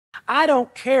I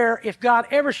don't care if God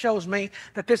ever shows me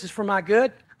that this is for my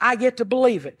good. I get to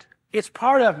believe it. It's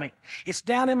part of me. It's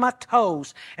down in my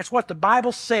toes. It's what the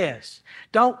Bible says.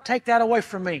 Don't take that away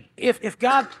from me. If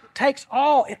God takes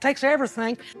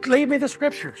everything, leave me the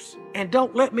Scriptures and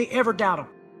don't let me ever doubt them.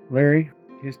 Larry,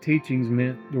 his teachings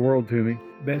meant the world to me.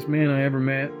 Best man I ever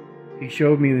met. He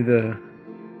showed me the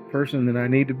person that I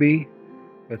need to be,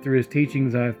 but through his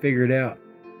teachings I figured out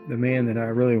the man that I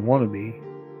really want to be.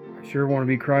 I sure want to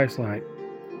be Christ-like,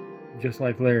 just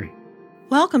like Larry.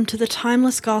 Welcome to the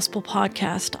Timeless Gospel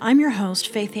Podcast. I'm your host,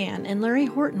 Faith Ann, and Larry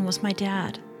Horton was my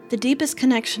dad. The deepest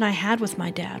connection I had with my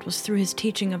dad was through his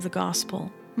teaching of the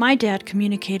gospel. My dad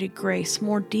communicated grace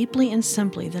more deeply and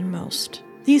simply than most.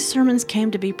 These sermons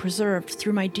came to be preserved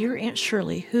through my dear Aunt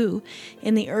Shirley, who,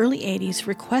 in the early 80s,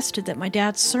 requested that my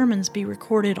dad's sermons be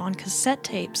recorded on cassette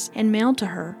tapes and mailed to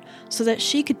her so that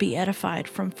she could be edified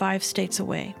from 5 states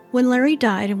away. When Larry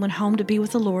died and went home to be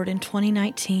with the Lord in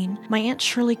 2019, my Aunt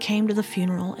Shirley came to the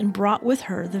funeral and brought with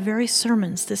her the very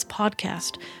sermons this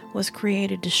podcast was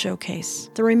created to showcase.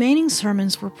 The remaining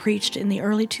sermons were preached in the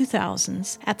early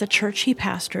 2000s at the church he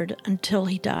pastored until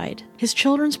he died. His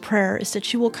children's prayer is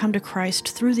that you will come to Christ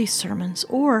through these sermons,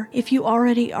 or if you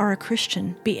already are a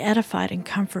Christian, be edified and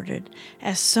comforted,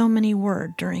 as so many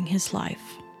were during his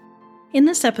life. In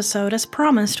this episode, as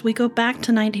promised, we go back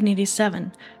to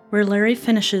 1987, where Larry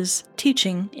finishes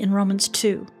teaching in Romans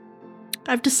 2.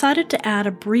 I've decided to add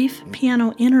a brief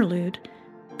piano interlude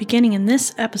beginning in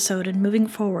this episode and moving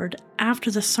forward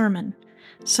after the sermon.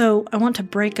 So I want to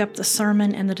break up the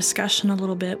sermon and the discussion a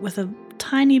little bit with a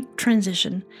tiny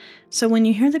transition. So when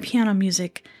you hear the piano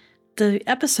music, the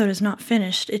episode is not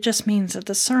finished. It just means that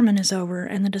the sermon is over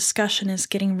and the discussion is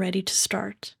getting ready to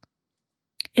start.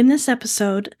 In this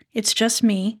episode, it's just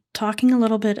me talking a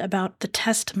little bit about the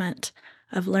testament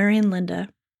of Larry and Linda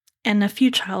and a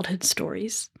few childhood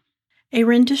stories. A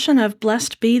rendition of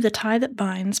Blessed Be the Tie That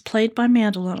Binds, played by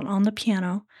mandolin on the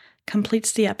piano,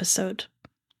 completes the episode.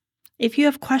 If you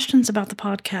have questions about the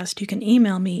podcast, you can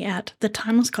email me at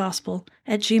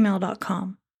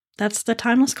thetimelessgospel@gmail.com. That's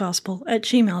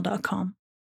thetimelessgospel@gmail.com.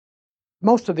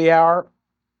 Most of the hour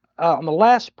on the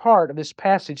last part of this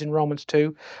passage in Romans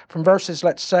 2, from verses,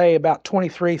 let's say, about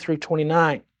 23 through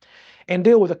 29, and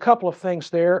deal with a couple of things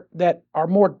there that are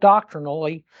more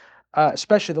doctrinally,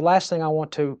 especially the last thing I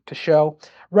want to show,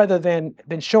 rather than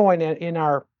showing in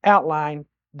our outline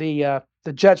the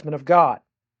judgment of God.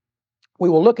 We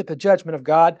will look at the judgment of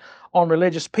God on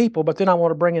religious people, but then I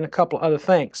want to bring in a couple of other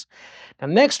things. Now,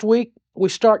 next week, we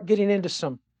start getting into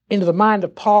the mind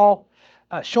of Paul,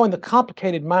 showing the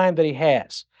complicated mind that he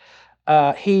has.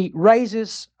 He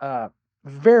raises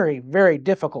very, very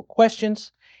difficult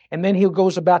questions, and then he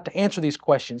goes about to answer these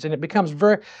questions, and we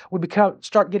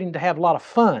start getting to have a lot of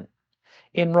fun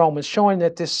in Romans, showing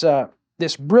that this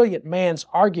brilliant man's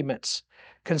arguments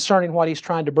concerning what he's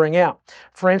trying to bring out.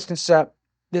 For instance,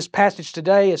 this passage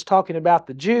today is talking about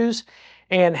the Jews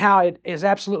and how it is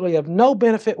absolutely of no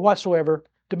benefit whatsoever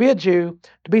to be a Jew,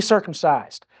 to be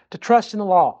circumcised, to trust in the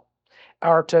law,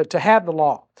 or to have the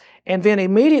law. And then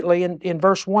immediately in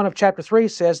verse 1 of chapter 3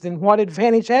 says, then what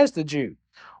advantage has the Jew?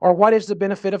 Or what is the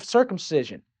benefit of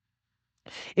circumcision?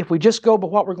 If we just go by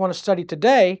what we're going to study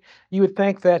today, you would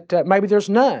think that maybe there's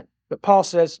none. But Paul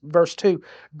says, verse 2,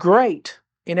 great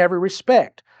in every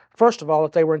respect. First of all,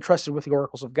 that they were entrusted with the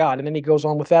oracles of God. And then he goes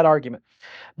on with that argument.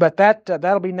 But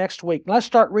that'll be next week. Let's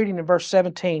start reading in verse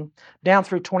 17 down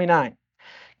through 29.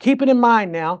 Keep it in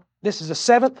mind now, this is a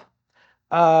seventh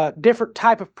different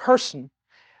type of person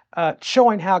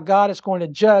showing how God is going to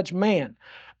judge man.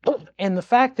 And the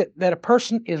fact that a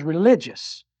person is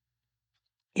religious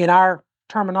in our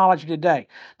terminology today,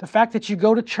 the fact that you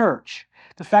go to church,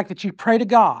 the fact that you pray to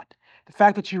God, the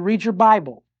fact that you read your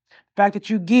Bible, the fact that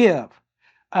you give,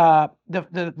 the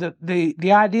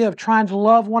idea of trying to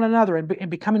love one another and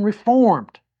becoming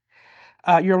reformed.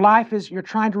 You're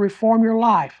trying to reform your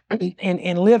life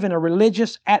and live in a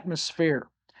religious atmosphere.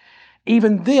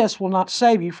 Even this will not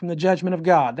save you from the judgment of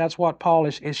God. That's what Paul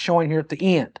is showing here at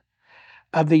the end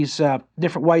of these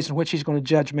different ways in which he's going to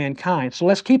judge mankind. So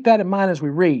let's keep that in mind as we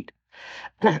read.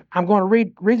 I'm going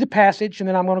to read the passage, and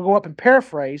then I'm going to go up and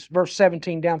paraphrase verse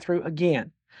 17 down through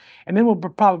again. And then we'll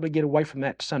probably get away from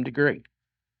that to some degree.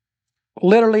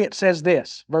 Literally, it says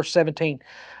this, verse 17.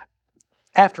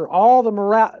 After all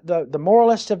the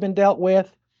moralists have been dealt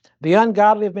with, the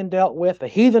ungodly have been dealt with, the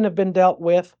heathen have been dealt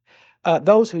with,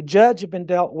 those who judge have been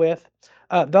dealt with,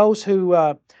 those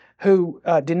who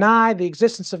deny the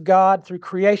existence of God through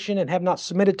creation and have not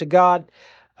submitted to God,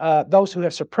 those who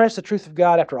have suppressed the truth of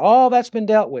God, after all that's been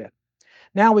dealt with.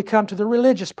 Now we come to the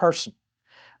religious person.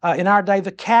 In our day,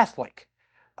 the Catholic,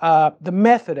 the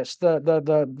Methodist,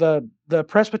 the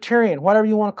Presbyterian, whatever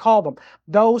you want to call them,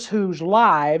 those whose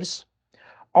lives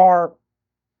are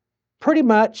pretty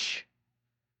much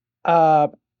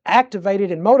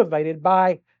activated and motivated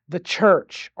by the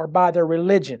church or by their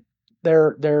religion,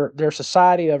 their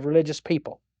society of religious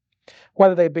people,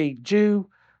 whether they be Jew,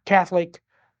 Catholic,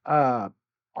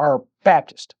 or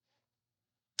Baptist.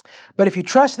 But if you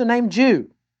trust the name Jew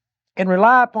and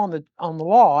rely upon the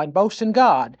law and boast in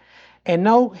God and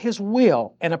know His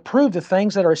will and approve the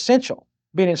things that are essential,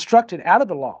 being instructed out of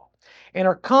the law, and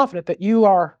are confident that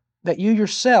you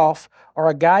yourself are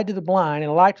a guide to the blind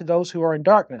and a light to those who are in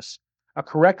darkness, a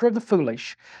corrector of the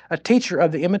foolish, a teacher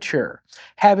of the immature,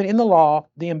 having in the law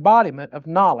the embodiment of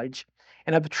knowledge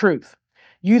and of the truth.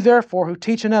 You therefore who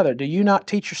teach another, do you not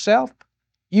teach yourself?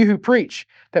 You who preach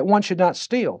that one should not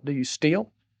steal, do you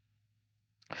steal?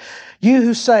 You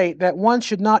who say that one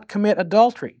should not commit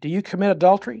adultery, do you commit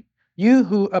adultery? You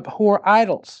who abhor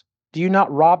idols, do you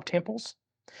not rob temples?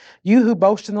 You who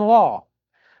boast in the law,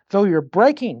 though you're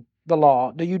breaking the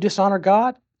law, do you dishonor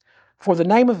God? For the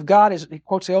name of God is, he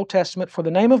quotes the Old Testament, for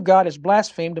the name of God is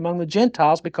blasphemed among the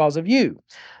Gentiles because of you,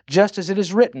 just as it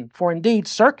is written, for indeed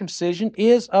circumcision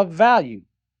is of value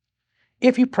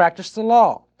if you practice the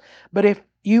law. But if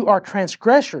you are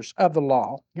transgressors of the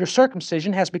law, your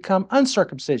circumcision has become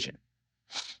uncircumcision.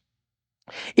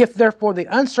 If therefore the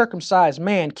uncircumcised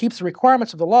man keeps the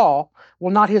requirements of the law,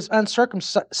 will not his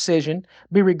uncircumcision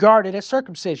be regarded as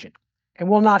circumcision? And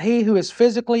will not he who is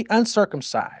physically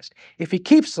uncircumcised, if he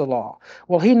keeps the law,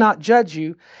 will he not judge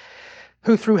you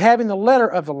who through having the letter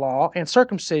of the law and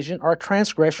circumcision are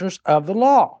transgressors of the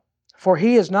law? For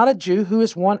he is not a Jew who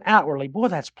is one outwardly. Boy,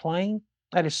 that's plain.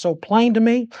 That is so plain to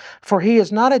me. For he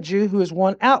is not a Jew who is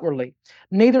one outwardly,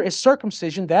 neither is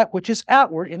circumcision that which is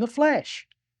outward in the flesh.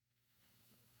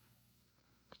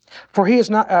 For he is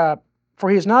not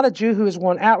a Jew who is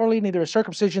one outwardly, neither is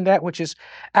circumcision that which is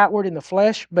outward in the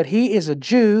flesh, but he is a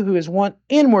Jew who is one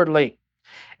inwardly.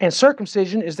 And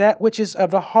circumcision is that which is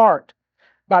of the heart,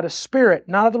 by the Spirit,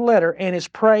 not of the letter, and his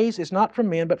praise is not from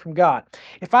men, but from God.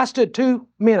 If I stood two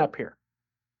men up here,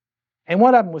 and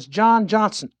one of them was John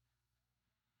Johnson,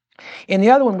 and the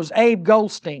other one was Abe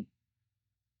Goldstein,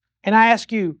 and I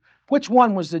ask you, which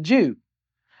one was the Jew?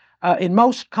 In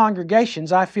most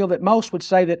congregations, I feel that most would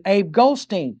say that Abe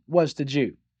Goldstein was the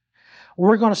Jew.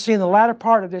 We're going to see in the latter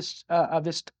part of this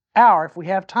hour, if we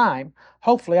have time,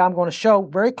 hopefully I'm going to show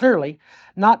very clearly,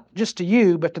 not just to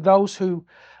you, but to those who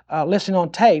listen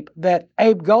on tape, that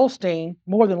Abe Goldstein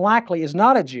more than likely is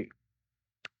not a Jew.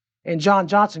 And John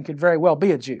Johnson could very well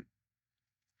be a Jew.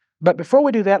 But before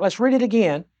we do that, let's read it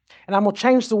again, and I'm going to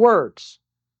change the words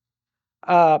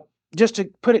just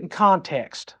to put it in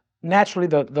context. Naturally,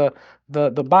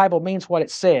 the Bible means what it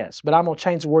says, but I'm going to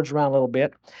change the words around a little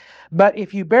bit. But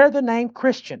if you bear the name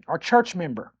Christian or church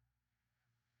member,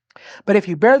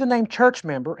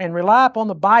 and rely upon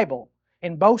the Bible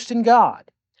and boast in God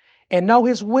and know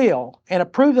His will and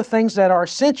approve the things that are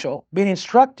essential, being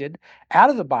instructed out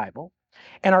of the Bible,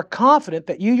 and are confident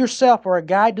that you yourself are a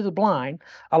guide to the blind,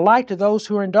 a light to those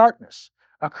who are in darkness,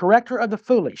 a corrector of the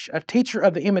foolish, a teacher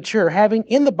of the immature, having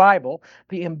in the Bible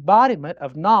the embodiment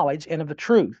of knowledge and of the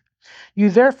truth. You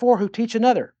therefore who teach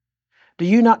another, do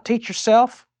you not teach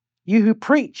yourself? You who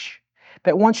preach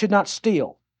that one should not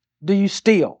steal, do you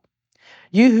steal?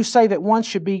 You who say that one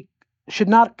should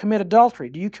not commit adultery,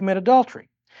 do you commit adultery?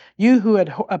 You who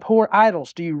abhor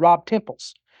idols, do you rob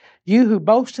temples? You who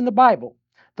boast in the Bible,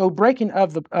 though breaking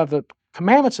of the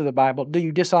commandments of the Bible, do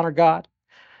you dishonor God?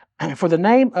 For the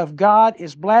name of God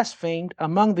is blasphemed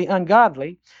among the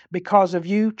ungodly because of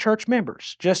you church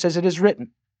members, just as it is written.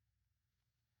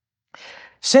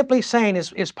 Simply saying,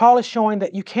 is Paul is showing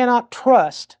that you cannot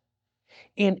trust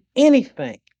in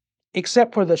anything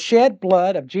except for the shed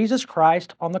blood of Jesus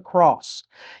Christ on the cross.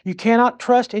 You cannot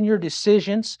trust in your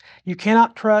decisions. You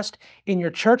cannot trust in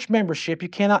your church membership. You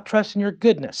cannot trust in your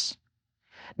goodness.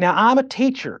 Now, I'm a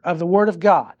teacher of the Word of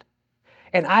God,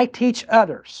 and I teach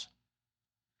others.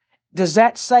 Does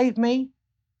that save me?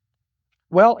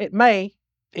 Well, it may.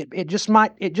 It just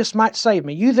might save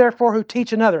me. You therefore who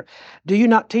teach another, do you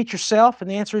not teach yourself?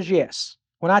 And the answer is yes.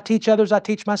 When I teach others, I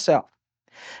teach myself.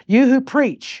 You who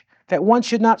preach that one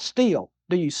should not steal,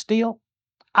 do you steal?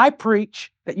 I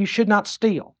preach that you should not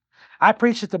steal. I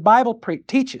preach that the Bible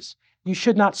teaches you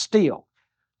should not steal.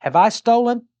 Have I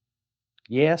stolen?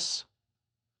 Yes.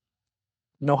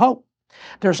 No hope.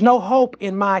 There's no hope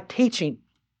in my teaching.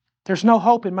 There's no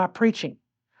hope in my preaching.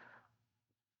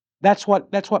 That's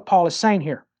what Paul is saying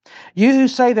here. You who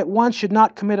say that one should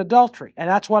not commit adultery, and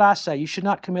that's what I say, you should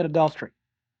not commit adultery.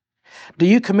 Do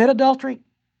you commit adultery?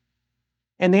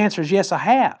 And the answer is yes, I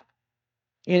have.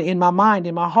 In my mind,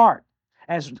 in my heart,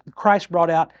 as Christ brought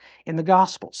out in the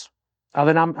Gospels.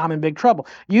 Then I'm in big trouble.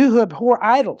 You who abhor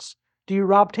idols, do you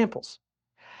rob temples?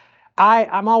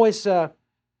 I'm always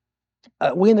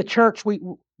we in the church we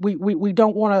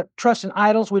don't want to trust in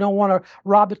idols. We don't want to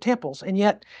rob the temples, and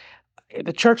yet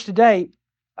the church today,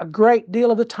 a great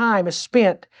deal of the time is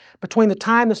spent between the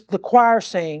time the choir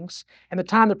sings and the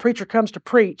time the preacher comes to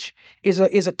preach is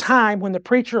a time when the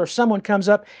preacher or someone comes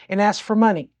up and asks for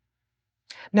money.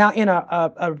 Now, in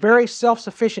a very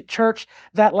self-sufficient church,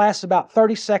 that lasts about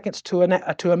 30 seconds to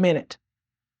a minute.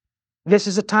 This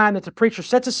is a time that the preacher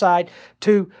sets aside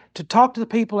to talk to the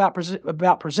people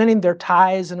about presenting their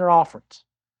tithes and their offerings.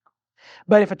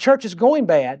 But if a church is going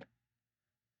bad,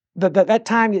 that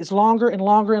time gets longer and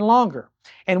longer and longer.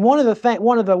 And one of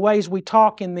the ways we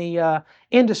talk in the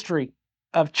industry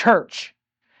of church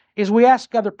is we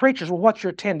ask other preachers, well, what's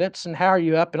your attendance and how are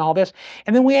you up and all this?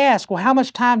 And then we ask, well, how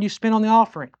much time do you spend on the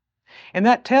offering? And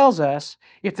that tells us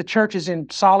if the church is in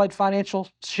solid financial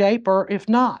shape or if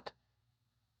not.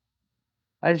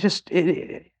 It's just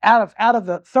out of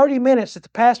the 30 minutes that the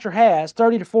pastor has,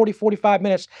 30 to 40, 45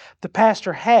 minutes the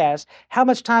pastor has, how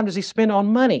much time does he spend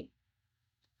on money?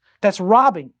 That's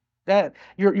robbing. That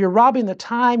you're robbing the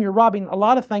time. You're robbing a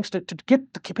lot of things to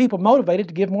get the people motivated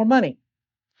to give more money.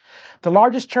 The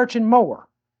largest church in Moore,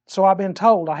 so I've been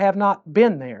told, I have not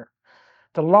been there.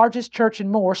 The largest church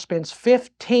in Moore spends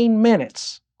 15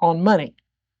 minutes on money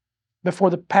before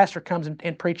the pastor comes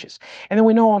and preaches. And then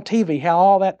we know on TV how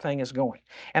all that thing is going.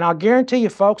 And I'll guarantee you,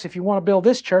 folks, if you want to build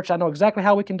this church, I know exactly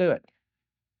how we can do it.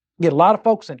 Get a lot of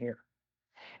folks in here.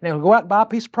 And we'll go out and buy a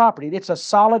piece of property. It's a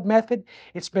solid method.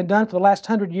 It's been done for the last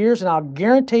 100 years, and I'll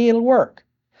guarantee it'll work.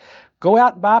 Go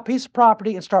out and buy a piece of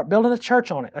property and start building a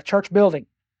church on it, a church building.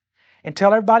 And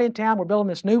tell everybody in town we're building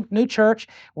this new church.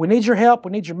 We need your help.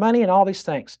 We need your money and all these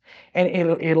things. And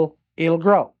it'll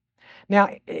grow. Now,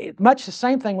 much the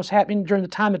same thing was happening during the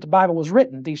time that the Bible was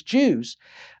written. These Jews,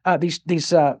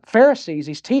 these Pharisees,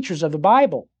 these teachers of the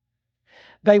Bible,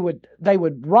 they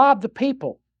would rob the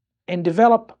people and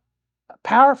develop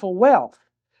powerful wealth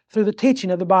through the teaching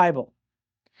of the Bible.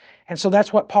 And so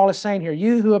that's what Paul is saying here.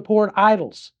 You who abhor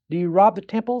idols, do you rob the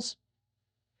temples?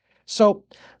 So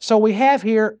we have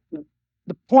here,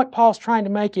 the point Paul's trying to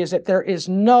make is that there is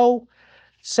no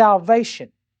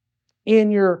salvation in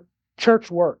your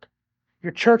church work,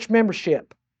 your church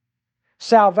membership.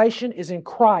 Salvation is in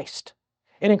Christ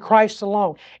and in Christ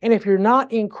alone. And if you're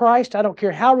not in Christ, I don't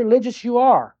care how religious you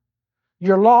are,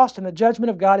 you're lost and the judgment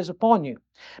of God is upon you.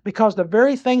 Because the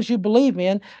very things you believe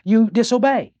in, you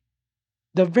disobey.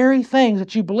 The very things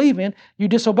that you believe in, you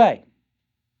disobey.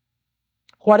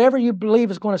 Whatever you believe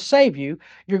is going to save you,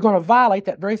 you're going to violate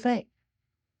that very thing.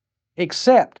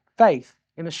 Except faith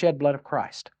in the shed blood of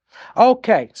Christ.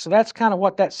 Okay, so that's kind of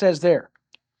what that says there.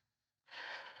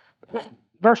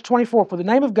 Verse 24, for the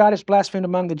name of God is blasphemed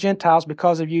among the Gentiles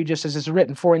because of you, just as is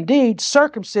written. For indeed,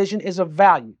 circumcision is of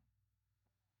value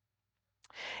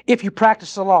if you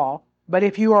practice the law. But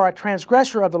if you are a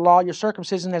transgressor of the law, your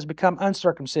circumcision has become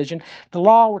uncircumcision. The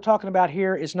law we're talking about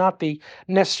here is not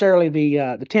necessarily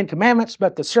the Ten Commandments,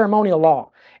 but the ceremonial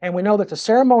law. And we know that the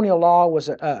ceremonial law was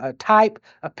a type,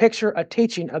 a picture, a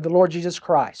teaching of the Lord Jesus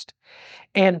Christ.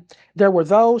 And there were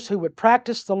those who would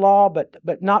practice the law,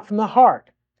 but not from the heart.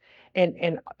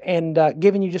 And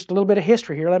giving you just a little bit of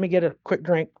history here. Let me get a quick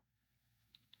drink.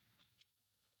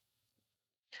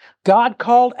 God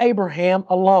called Abraham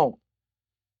alone.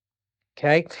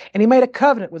 Okay, and he made a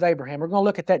covenant with Abraham. We're going to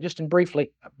look at that just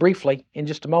briefly in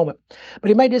just a moment. But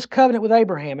he made this covenant with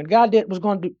Abraham, and God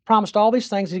promised all these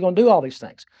things. He's going to do all these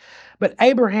things. But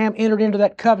Abraham entered into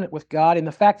that covenant with God in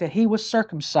the fact that he was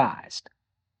circumcised.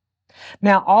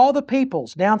 Now, all the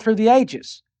peoples down through the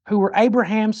ages who were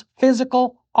Abraham's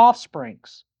physical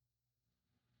offsprings,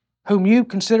 whom you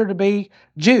consider to be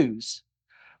Jews,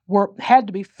 had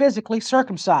to be physically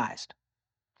circumcised.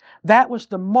 That was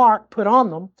the mark put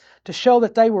on them to show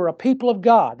that they were a people of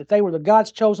God, that they were the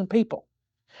God's chosen people.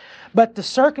 But the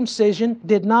circumcision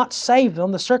did not save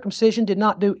them. The circumcision did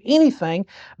not do anything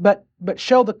but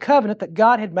show the covenant that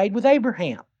God had made with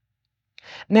Abraham.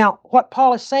 Now, what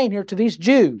Paul is saying here to these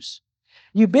Jews,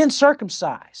 you've been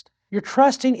circumcised. You're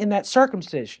trusting in that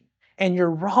circumcision, and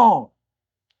you're wrong.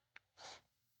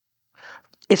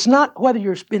 It's not whether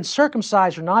you've been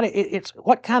circumcised or not. It's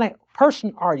what kind of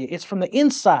person are you? It's from the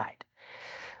inside.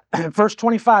 Verse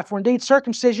 25, for indeed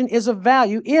circumcision is of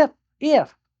value if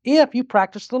you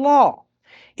practice the law.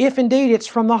 If indeed it's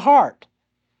from the heart.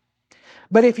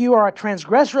 But if you are a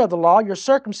transgressor of the law, your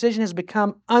circumcision has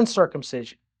become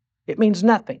uncircumcision. It means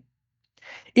nothing.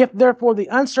 If therefore the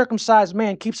uncircumcised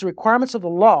man keeps the requirements of the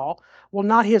law, will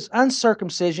not his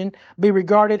uncircumcision be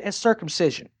regarded as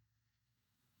circumcision?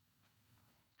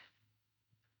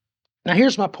 Now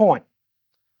here's my point.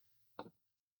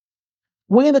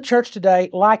 We in the church today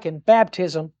liken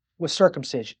baptism with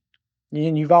circumcision.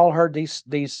 And you've all heard these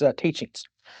teachings.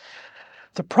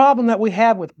 The problem that we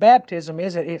have with baptism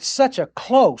is that it's such a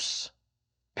close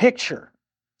picture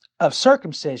of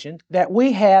circumcision that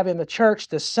we have in the church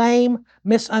the same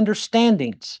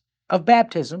misunderstandings of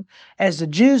baptism as the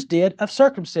Jews did of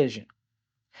circumcision.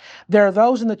 There are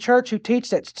those in the church who teach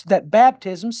that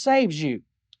baptism saves you,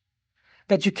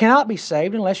 that you cannot be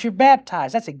saved unless you're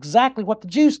baptized. That's exactly what the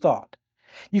Jews thought.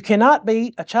 You cannot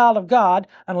be a child of God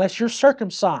unless you're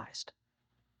circumcised.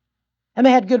 And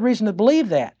they had good reason to believe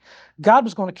that. God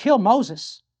was going to kill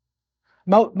Moses.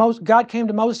 God came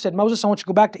to Moses and said, Moses, I want you to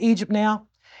go back to Egypt now,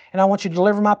 and I want you to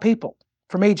deliver my people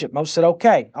from Egypt. Moses said,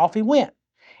 okay. Off he went.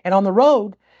 And on the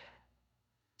road,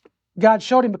 God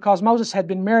showed him, because Moses had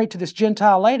been married to this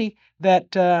Gentile lady,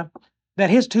 that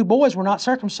his two boys were not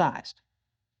circumcised.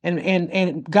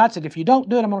 And God said, if you don't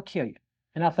do it, I'm going to kill you.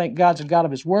 And I think God's a God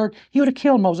of his word. He would have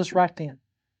killed Moses right then,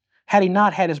 had he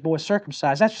not had his boys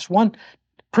circumcised. That's just one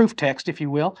proof text, if you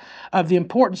will, of the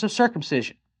importance of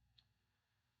circumcision.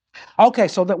 Okay,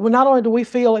 so that not only do we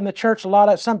feel in the church,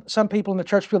 some people in the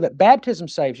church feel that baptism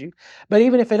saves you, but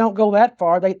even if they don't go that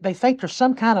far, they think there's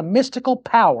some kind of mystical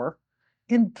power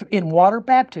in water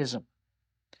baptism.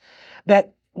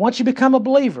 That once you become a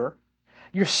believer,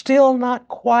 you're still not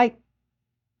quite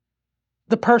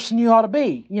the person you ought to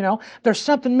be. You know, there's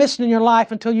something missing in your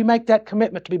life until you make that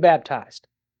commitment to be baptized.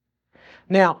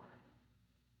 Now,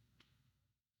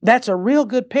 that's a real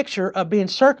good picture of being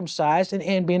circumcised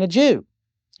and being a Jew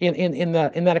in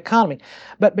that economy.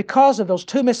 But because of those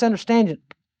two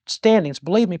misunderstandings,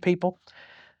 believe me, people,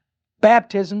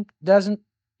 baptism doesn't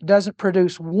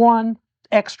produce one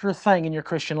extra thing in your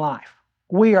Christian life.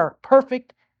 We are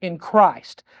perfect in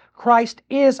Christ. Christ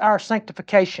is our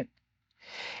sanctification.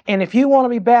 And if you want to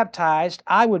be baptized,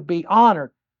 I would be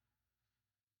honored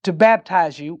to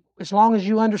baptize you as long as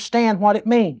you understand what it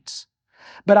means.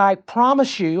 But I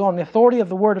promise you, on the authority of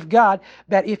the Word of God,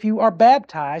 that if you are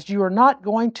baptized, you are not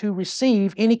going to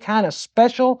receive any kind of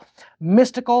special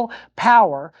mystical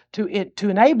power to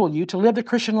enable you to live the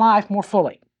Christian life more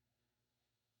fully.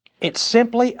 It's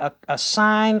simply a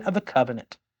sign of the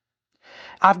covenant.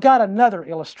 I've got another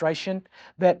illustration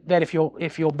that if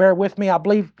you'll bear with me, I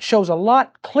believe shows a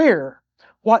lot clearer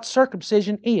what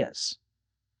circumcision is.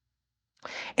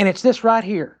 And it's this right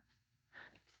here.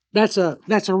 That's a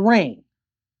ring.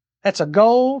 That's a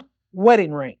gold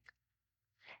wedding ring.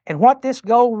 And what this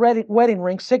gold wedding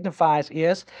ring signifies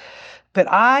is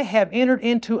that I have entered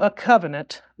into a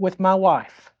covenant with my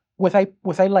wife, with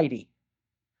a lady.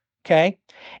 Okay?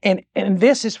 And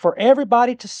this is for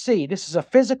everybody to see. This is a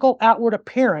physical outward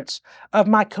appearance of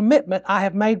my commitment I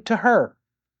have made to her.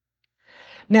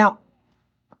 Now,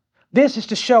 this is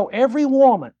to show every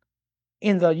woman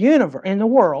in the universe, in the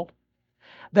world,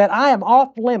 that I am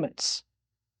off limits,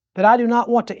 that I do not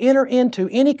want to enter into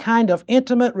any kind of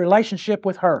intimate relationship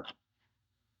with her.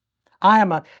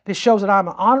 This shows that I'm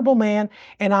an honorable man,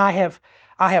 and I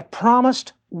have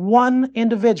promised one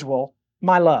individual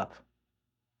my love,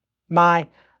 my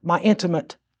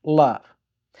intimate love.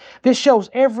 This shows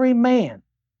every man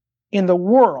in the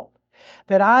world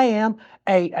that I am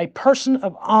a person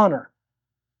of honor,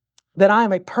 that I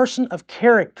am a person of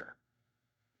character,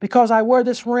 because I wear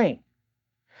this ring.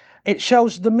 It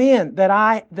shows the men that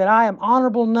I am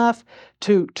honorable enough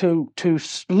to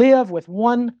live with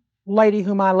one lady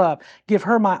whom I love, give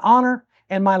her my honor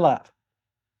and my love.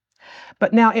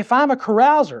 But now, if I'm a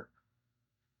carouser,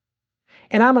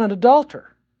 and I'm an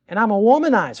adulterer, and I'm a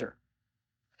womanizer,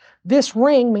 this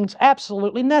ring means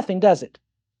absolutely nothing, does it?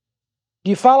 Do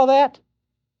you follow that?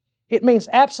 It means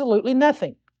absolutely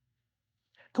nothing.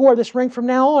 I can wear this ring from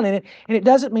now on, and it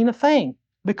doesn't mean a thing,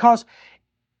 because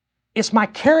it's my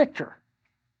character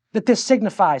that this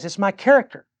signifies. It's my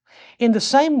character. In the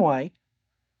same way,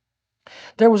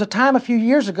 there was a time a few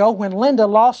years ago when Linda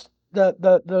lost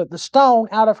the stone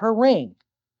out of her ring,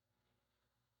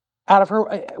 out of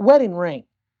her wedding ring.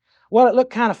 Well, it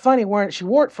looked kind of funny wearing it. She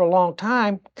wore it for a long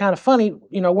time, kind of funny,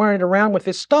 wearing it around with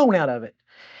this stone out of it.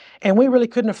 And we really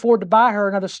couldn't afford to buy her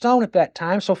another stone at that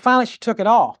time, so finally she took it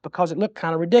off because it looked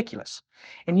kind of ridiculous.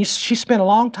 And she spent a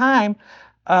long time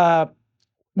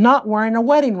not wearing a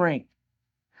wedding ring.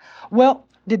 Well,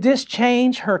 did this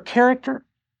change her character?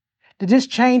 Did this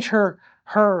change her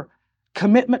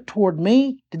commitment toward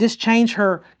me? Did this change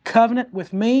her covenant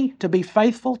with me to be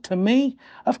faithful to me?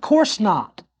 Of course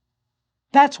not.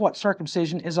 That's what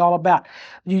circumcision is all about.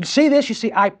 You see this, you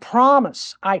see, I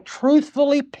promise, I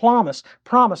truthfully promise,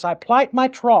 I plight my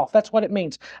troth. That's what it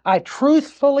means. I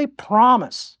truthfully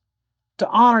promise to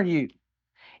honor you.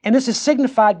 And this is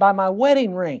signified by my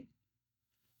wedding ring.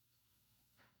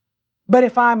 But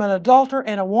if I'm an adulterer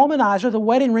and a womanizer, the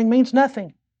wedding ring means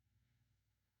nothing.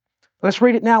 Let's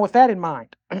read it now with that in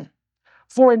mind.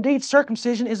 For indeed,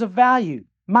 circumcision is of value.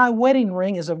 My wedding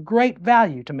ring is of great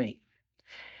value to me.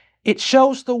 It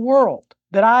shows the world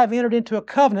that I have entered into a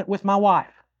covenant with my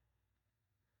wife.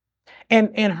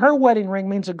 And her wedding ring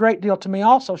means a great deal to me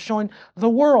also, showing the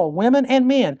world, women and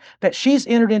men, that she's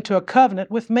entered into a covenant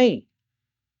with me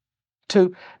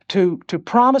to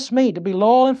promise me to be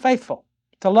loyal and faithful,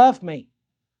 to love me,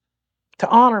 to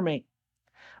honor me.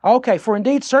 Okay, for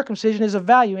indeed circumcision is of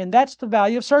value, and that's the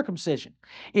value of circumcision.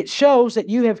 It shows that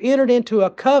you have entered into a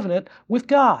covenant with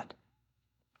God.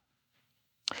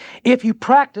 If you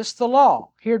practice the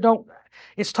law,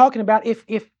 it's talking about if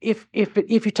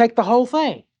you take the whole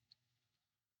thing.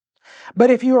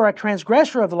 But if you are a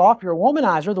transgressor of the law, if you're a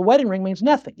womanizer, the wedding ring means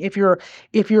nothing. If you're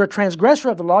a transgressor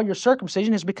of the law, your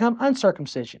circumcision has become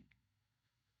uncircumcision.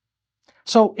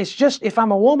 So it's just, if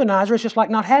I'm a womanizer, it's just like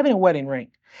not having a wedding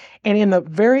ring. And in the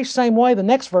very same way, the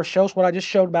next verse shows what I just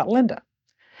showed about Linda.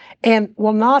 And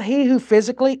will not he who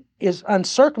physically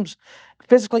uncircumcised,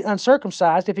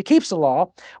 if he keeps the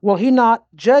law, will he not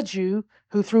judge you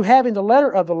who through having the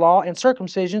letter of the law and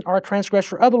circumcision are a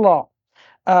transgressor of the law?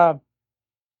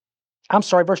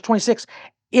 Verse 26.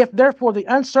 If therefore the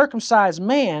uncircumcised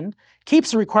man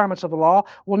keeps the requirements of the law,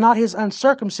 will not his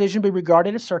uncircumcision be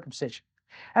regarded as circumcision?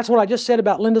 That's what I just said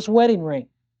about Linda's wedding ring.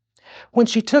 When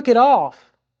she took it off,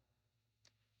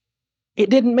 it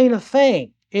didn't mean a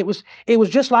thing. It was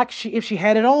just like if she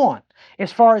had it on,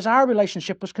 as far as our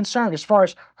relationship was concerned, as far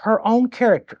as her own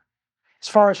character, as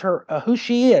far as her who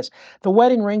she is. The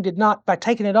wedding ring did not, by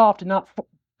taking it off, did not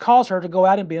cause her to go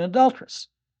out and be an adulteress.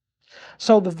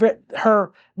 So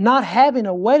her not having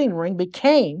a wedding ring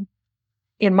became,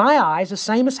 in my eyes, the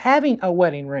same as having a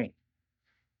wedding ring.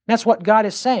 That's what God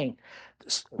is saying.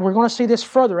 We're going to see this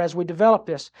further as we develop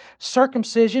this.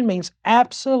 Circumcision means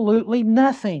absolutely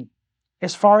nothing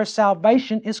as far as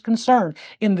salvation is concerned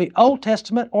in the Old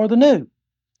Testament or the New.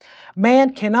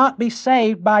 Man cannot be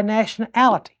saved by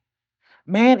nationality.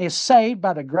 Man is saved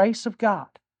by the grace of God.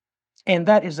 And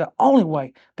that is the only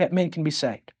way that men can be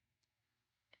saved.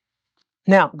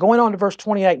 Now, going on to verse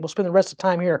 28, we'll spend the rest of the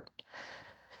time here.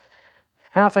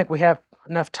 And I think we have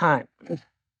enough time.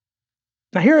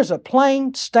 Now, here is a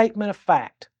plain statement of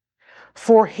fact.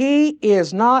 For he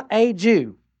is not a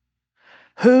Jew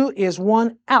who is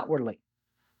one outwardly.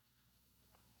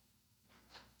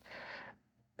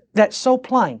 That's so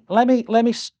plain. Let me,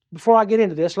 before I get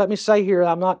into this, let me say here,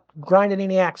 I'm not grinding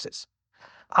any axes.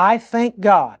 I thank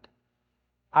God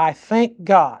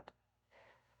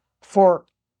for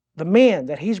the men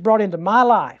that He's brought into my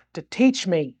life to teach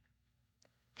me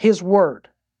His Word.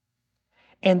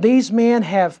 And these men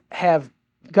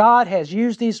God has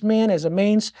used these men as a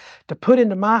means to put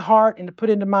into my heart and to put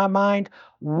into my mind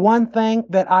one thing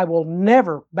that I will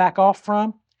never back off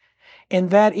from. And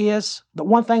that is the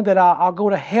one thing that I'll go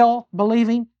to hell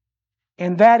believing,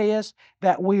 and that is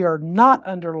that we are not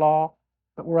under law,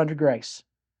 but we're under grace.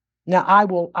 Now,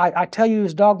 I tell you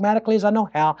as dogmatically as I know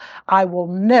how, I will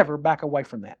never back away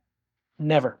from that.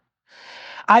 Never.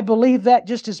 I believe that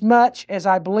just as much as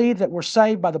I believe that we're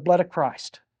saved by the blood of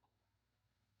Christ.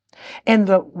 And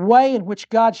the way in which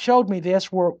God showed me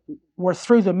this were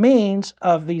through the means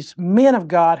of these men of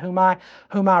God whom I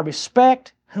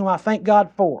respect, whom I thank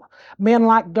God for. Men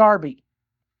like Darby,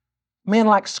 men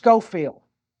like Schofield,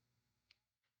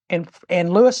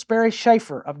 and Louis Sperry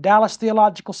Schaefer of Dallas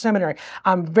Theological Seminary.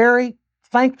 I'm very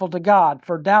thankful to God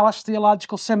for Dallas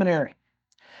Theological Seminary.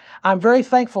 I'm very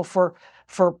thankful for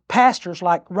pastors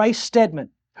like Ray Stedman,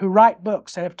 who write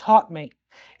books that have taught me,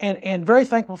 and very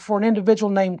thankful for an individual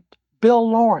named Bill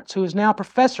Lawrence, who is now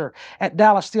professor at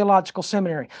Dallas Theological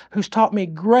Seminary, who's taught me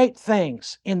great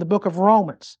things in the book of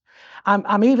Romans.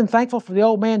 I'm even thankful for the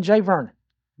old man J. Vernon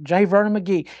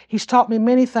McGee. He's taught me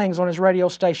many things on his radio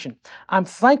station. I'm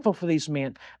thankful for these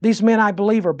men. These men, I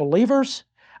believe, are believers.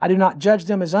 I do not judge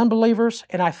them as unbelievers,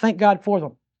 and I thank God for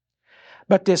them.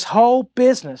 But this whole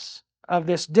business of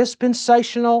this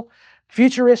dispensational,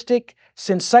 futuristic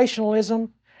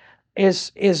sensationalism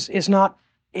is not.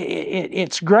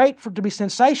 It's great to be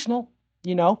sensational,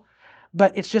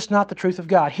 but it's just not the truth of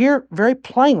God. Here, very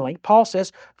plainly, Paul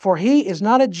says, "For he is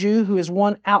not a Jew who is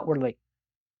one outwardly."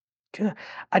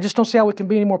 I just don't see how we can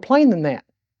be any more plain than that.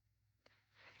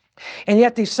 And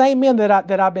yet these same men that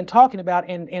I've been talking about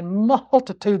and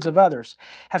multitudes of others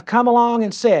have come along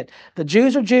and said, the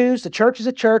Jews are Jews, the church is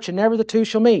a church, and never the two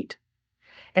shall meet.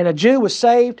 And a Jew was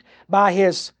saved by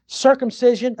his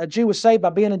circumcision. A Jew was saved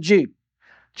by being a Jew.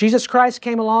 Jesus Christ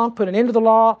came along, put an end to the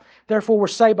law, therefore we're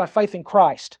saved by faith in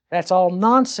Christ. That's all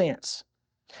nonsense.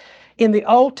 In the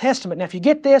Old Testament, now if you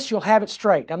get this, you'll have it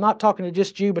straight. I'm not talking to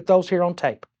just you, but those here on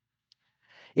tape.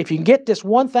 If you can get this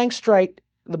one thing straight,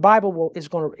 the Bible is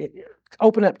going to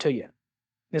open up to you.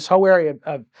 This whole area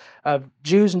of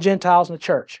Jews and Gentiles in the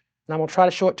church. And I'm going to try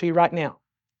to show it to you right now.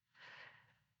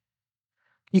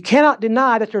 You cannot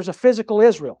deny that there's a physical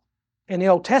Israel in the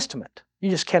Old Testament. You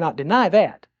just cannot deny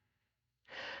that.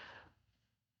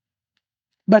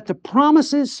 But the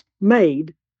promises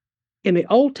made in the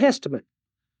Old Testament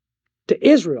to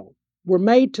Israel were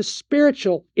made to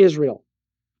spiritual Israel,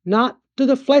 not to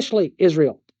the fleshly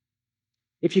Israel.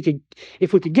 If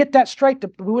we could get that straight,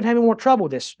 we wouldn't have any more trouble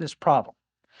with this problem.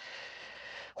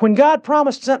 When God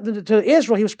promised something to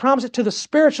Israel, He was promising it to the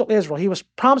spiritual Israel. He was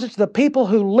promising it to the people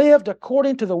who lived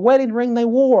according to the wedding ring they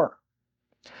wore,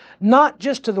 not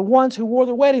just to the ones who wore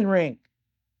the wedding ring.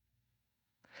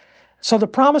 So the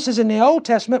promises in the Old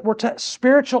Testament were to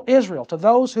spiritual Israel, to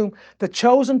those whom the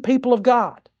chosen people of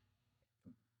God.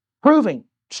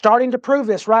 Starting to prove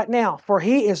this right now, for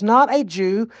he is not a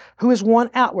Jew who is one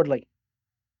outwardly.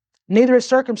 Neither is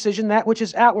circumcision that which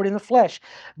is outward in the flesh.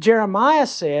 Jeremiah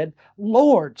said,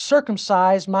 Lord,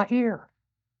 circumcise my ear.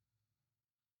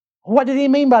 What did he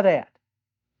mean by that?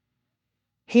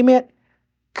 He meant,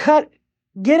 get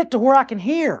it to where I can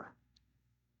hear.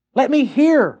 Let me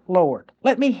hear, Lord.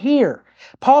 Let me hear.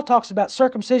 Paul talks about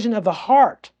circumcision of the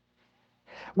heart.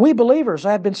 We believers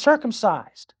have been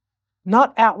circumcised,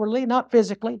 not outwardly, not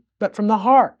physically, but from the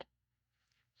heart.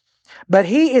 But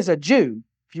he is a Jew.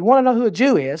 If you want to know who a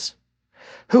Jew is,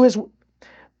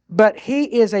 but he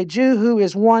is a Jew who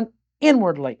is one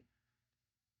inwardly.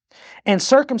 And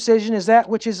circumcision is that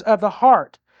which is of the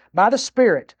heart, by the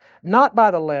Spirit, not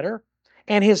by the letter.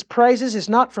 And his praises is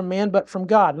not from men, but from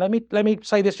God. Let me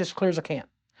say this just as clear as I can.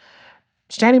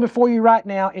 Standing before you right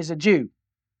now is a Jew.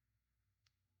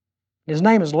 His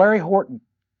name is Larry Horton.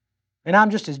 And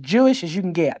I'm just as Jewish as you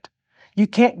can get. You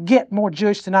can't get more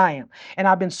Jewish than I am. And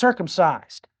I've been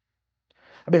circumcised.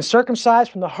 I've been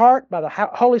circumcised from the heart by the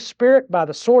Holy Spirit, by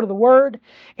the sword of the Word,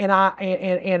 and I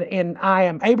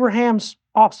am Abraham's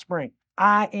offspring.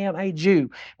 I am a Jew.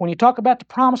 When you talk about the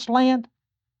promised land,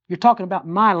 you're talking about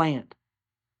my land.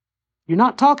 You're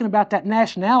not talking about that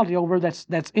nationality over that's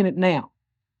in it now,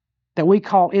 that we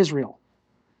call Israel.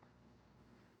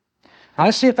 Now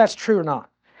let's see if that's true or not.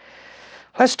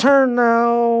 Let's turn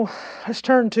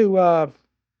to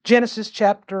Genesis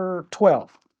chapter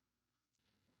 12.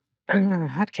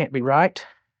 That can't be right.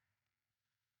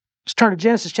 Let's turn to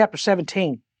Genesis chapter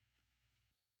 17.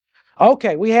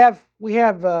 Okay, we have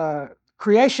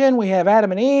creation, we have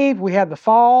Adam and Eve, we have the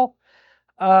fall,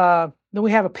 then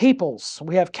we have a peoples.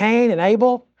 We have Cain and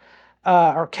Abel,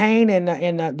 or Cain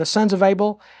and the sons of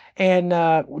Abel, and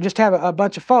we just have a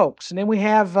bunch of folks. And then we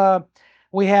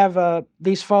have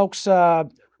these folks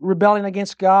rebelling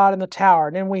against God in the tower.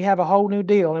 And then we have a whole new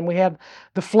deal. And we have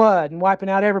the flood and wiping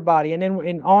out everybody. And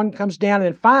then on comes down.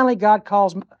 And then finally God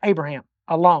calls Abraham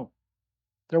alone.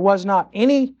 There was not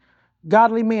any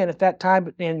godly men at that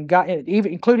time, and God,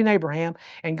 even including Abraham.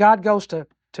 And God goes to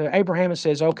Abraham and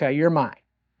says, okay, you're mine.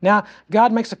 Now,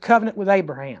 God makes a covenant with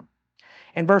Abraham.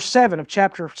 In verse 7 of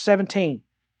chapter 17.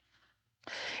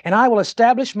 And I will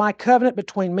establish my covenant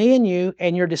between me and you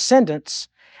and your descendants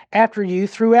after you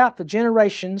throughout the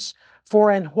generations for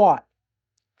an what?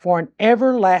 For an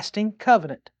everlasting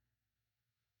covenant.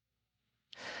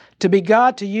 To be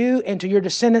God to you and to your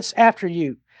descendants after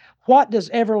you. What does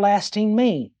everlasting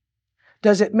mean?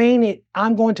 Does it mean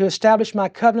I'm going to establish my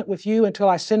covenant with you until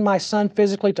I send my son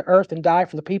physically to earth and die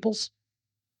for the peoples?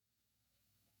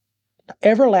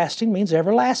 Everlasting means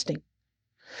everlasting.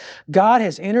 God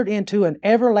has entered into an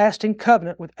everlasting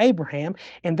covenant with Abraham,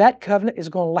 and that covenant is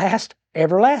going to last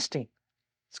everlasting.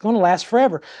 It's going to last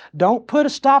forever. Don't put a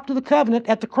stop to the covenant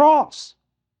at the cross.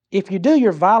 If you do,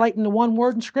 you're violating the one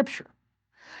word in Scripture.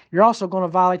 You're also going to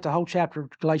violate the whole chapter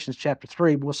of Galatians chapter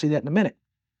 3. We'll see that in a minute.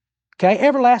 Okay,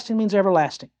 everlasting means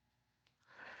everlasting.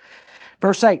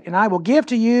 Verse 8, and I will give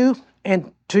to you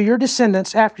and to your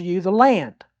descendants after you the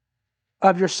land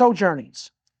of your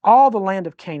sojournings, all the land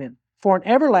of Canaan, for an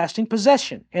everlasting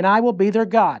possession, and I will be their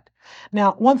God.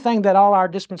 Now, one thing that all our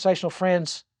dispensational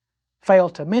friends fail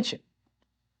to mention,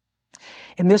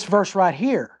 in this verse right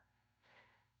here,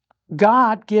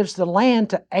 God gives the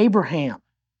land to Abraham.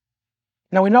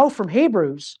 Now, we know from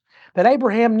Hebrews that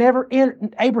Abraham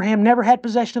never had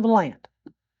possession of the land.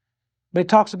 But it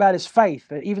talks about his faith,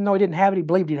 that even though he didn't have it, he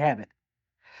believed he'd have it.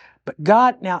 But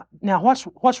God, now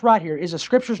what's right here? Is the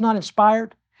Scriptures not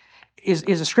inspired? Is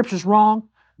the Scriptures wrong?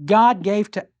 God gave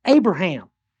to Abraham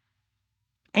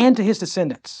and to his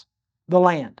descendants the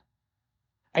land.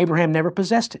 Abraham never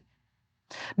possessed it.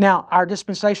 Now, our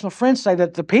dispensational friends say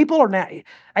that the people are now,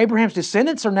 Abraham's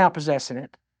descendants are now possessing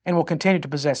it and will continue to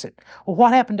possess it. Well,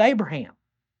 what happened to Abraham?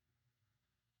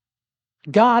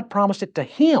 God promised it to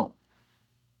him.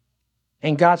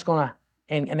 And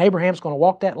Abraham's going to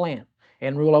walk that land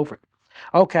and rule over it.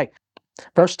 Okay,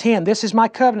 verse 10, this is my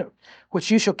covenant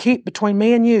which you shall keep between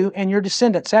me and you and your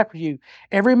descendants after you.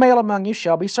 Every male among you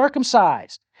shall be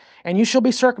circumcised, and you shall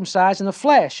be circumcised in the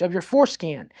flesh of your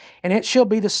foreskin, and it shall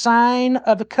be the sign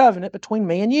of the covenant between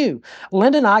me and you.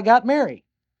 Linda and I got married,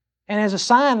 and as a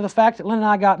sign of the fact that Linda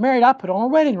and I got married, I put on a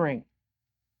wedding ring.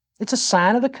 It's a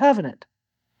sign of the covenant.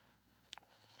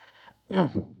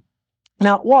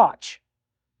 Now watch.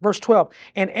 Verse 12,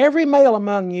 and every male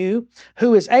among you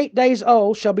who is 8 days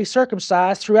old shall be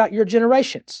circumcised throughout your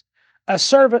generations. A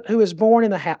servant who is born in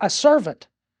the house, a servant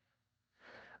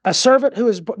who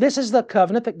is, this is the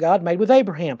covenant that God made with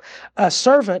Abraham. A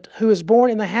servant who is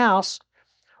born in the house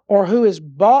or who is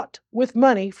bought with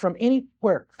money from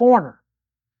anywhere, foreigner,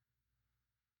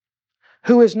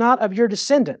 who is not of your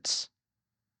descendants.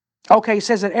 Okay, he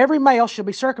says that every male shall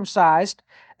be circumcised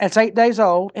that's 8 days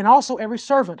old, and also every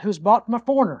servant who's bought from a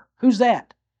foreigner. Who's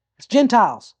that? It's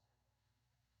Gentiles.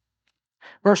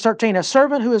 Verse 13, a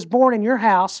servant who is born in your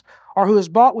house or who is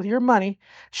bought with your money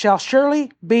shall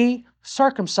surely be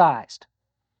circumcised.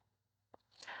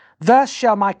 Thus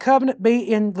shall my covenant be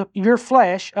in your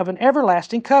flesh of an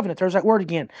everlasting covenant. There's that word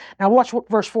again. Now watch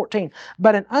verse 14.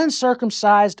 But an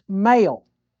uncircumcised male,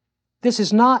 this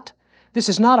is not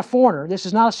a foreigner, this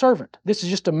is not a servant, this is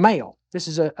just a male, this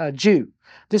is a Jew.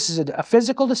 This is a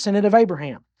physical descendant of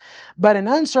Abraham. But an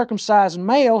uncircumcised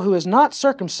male who is not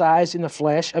circumcised in the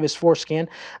flesh of his foreskin,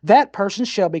 that person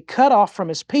shall be cut off from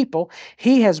his people.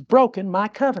 He has broken my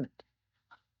covenant.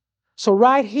 So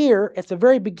right here at the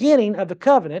very beginning of the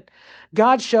covenant,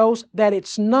 God shows that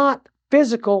it's not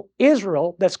physical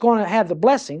Israel that's going to have the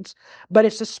blessings, but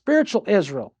it's the spiritual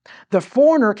Israel. The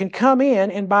foreigner can come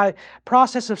in and by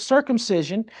process of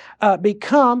circumcision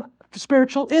become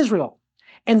spiritual Israel.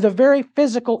 And the very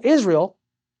physical Israel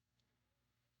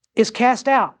is cast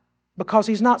out because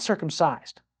he's not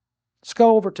circumcised. Let's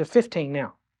go over to 15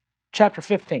 now. Chapter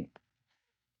 15.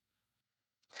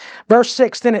 Verse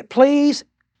 6, then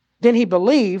he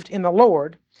believed in the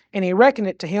Lord, and he reckoned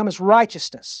it to him as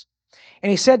righteousness.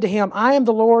 And he said to him, I am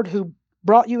the Lord who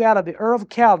brought you out of the Ur of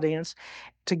the Chaldeans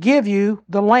to give you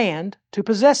the land to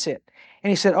possess it. And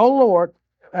he said, oh Lord,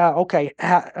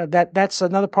 that's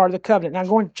another part of the covenant. Now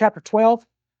going to chapter 12.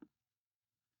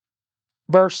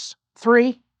 Verse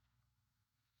 3,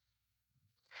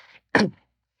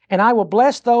 and I will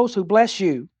bless those who bless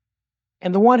you,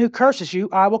 and the one who curses you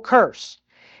I will curse.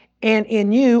 And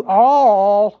in you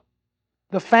all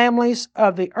the families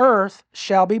of the earth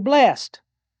shall be blessed.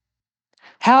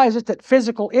 How is it that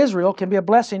physical Israel can be a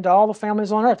blessing to all the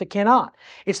families on earth? It cannot.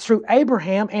 It's through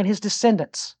Abraham and his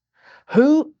descendants.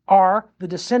 Who are the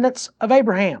descendants of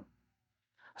Abraham?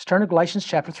 Let's turn to Galatians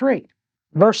chapter 3.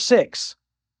 Verse 6.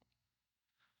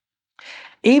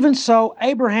 Even so,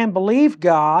 Abraham believed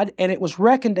God, and it was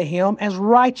reckoned to him as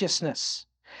righteousness.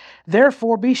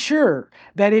 Therefore, be sure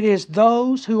that it is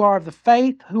those who are of the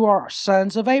faith who are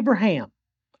sons of Abraham.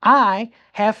 I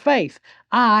have faith.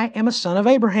 I am a son of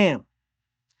Abraham.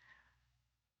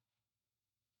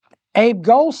 Abe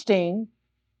Goldstein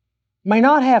may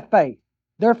not have faith.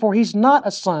 Therefore, he's not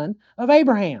a son of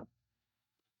Abraham.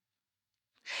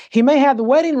 He may have the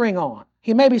wedding ring on.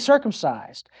 He may be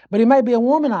circumcised, but he may be a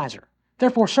womanizer.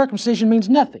 Therefore, circumcision means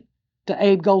nothing to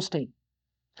Abe Goldstein.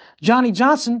 Johnny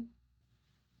Johnson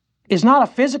is not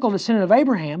a physical descendant of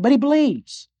Abraham, but he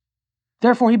believes.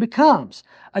 Therefore, he becomes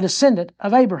a descendant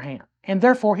of Abraham, and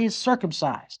therefore he is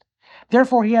circumcised.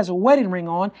 Therefore, he has a wedding ring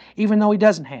on, even though he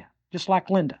doesn't have, just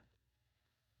like Linda.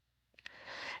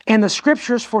 And the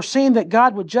Scriptures, foreseeing that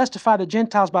God would justify the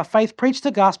Gentiles by faith, preached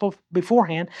the gospel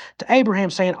beforehand to Abraham,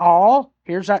 saying,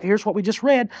 here's what we just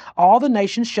read, all the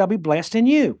nations shall be blessed in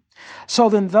you. So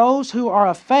then those who are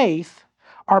of faith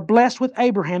are blessed with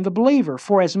Abraham the believer.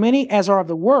 For as many as are of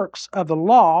the works of the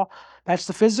law, that's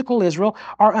the physical Israel,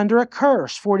 are under a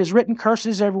curse. For it is written, cursed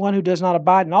is everyone who does not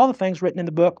abide in all the things written in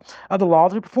the book of the law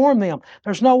to perform them.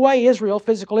 There's no way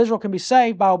physical Israel can be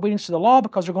saved by obedience to the law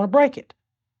because they're going to break it.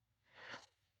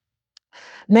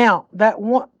 Now,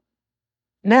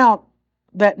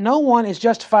 that no one is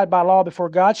justified by law before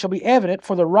God shall be evident,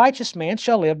 for the righteous man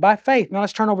shall live by faith. Now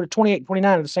let's turn over to 28 and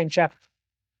 29 of the same chapter.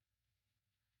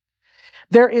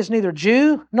 There is neither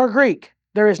Jew nor Greek.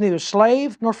 There is neither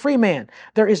slave nor free man.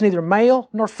 There is neither male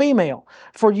nor female.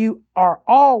 For you are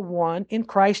all one in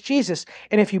Christ Jesus.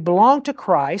 And if you belong to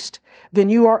Christ, then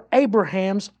you are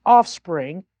Abraham's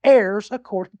offspring, heirs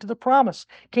according to the promise.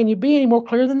 Can you be any more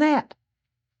clear than that?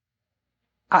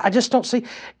 I just don't see.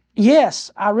 Yes,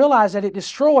 I realize that it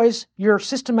destroys your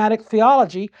systematic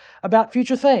theology about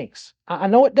future things. I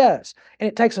know it does. And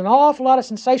it takes an awful lot of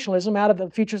sensationalism out of the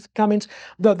future comings,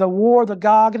 the war, the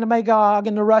Gog and the Magog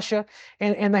and the Russia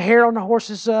and the hair on the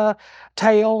horse's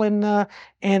tail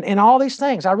and all these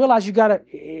things. I realize you got to,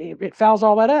 it fouls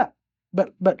all that up.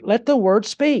 But let the word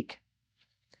speak.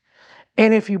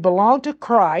 And if you belong to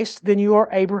Christ, then you are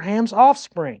Abraham's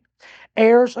offspring,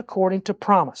 heirs according to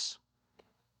promise.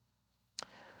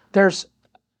 There's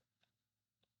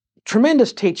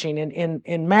tremendous teaching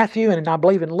in Matthew and I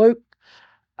believe in Luke.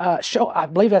 I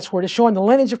believe that's where it is showing the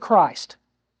lineage of Christ.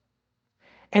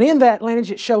 And in that lineage,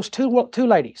 it shows two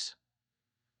ladies.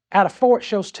 Out of four, it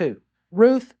shows two: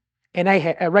 Ruth and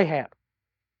Rahab.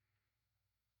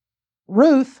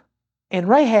 Ruth and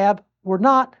Rahab were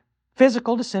not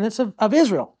physical descendants of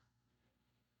Israel.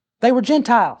 They were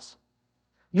Gentiles.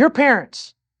 Your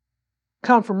parents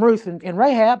come from Ruth and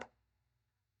Rahab.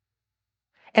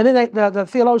 And then the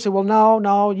theologians say, well,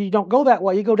 no, you don't go that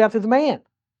way. You go down through the man.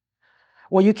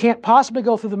 Well, you can't possibly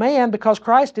go through the man because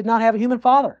Christ did not have a human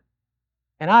father.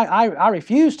 And I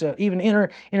refuse to even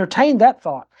entertain that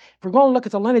thought. If we're going to look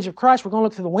at the lineage of Christ, we're going to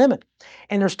look through the women.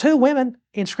 And there's two women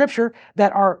in Scripture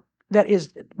that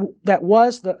is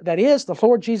the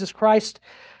Lord Jesus Christ's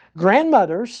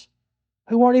grandmothers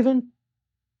who weren't even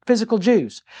physical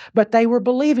Jews. But they were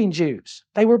believing Jews.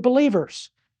 They were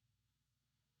believers.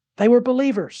 They were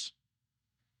believers.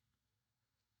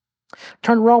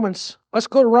 Turn to Romans. Let's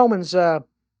go to Romans.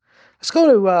 Let's go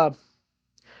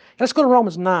to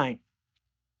Romans 9.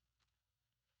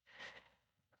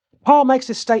 Paul makes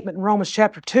this statement in Romans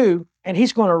chapter 2, and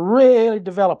he's going to really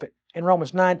develop it in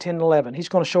Romans 9, 10, and 11. He's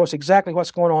going to show us exactly what's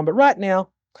going on. But right now,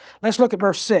 let's look at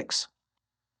verse 6.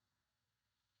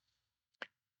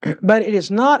 But it is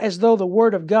not as though the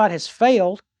word of God has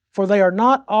failed, for they are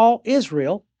not all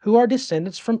Israel who are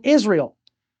descendants from Israel.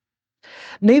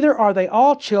 Neither are they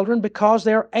all children because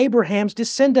they are Abraham's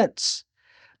descendants,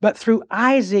 but through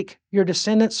Isaac your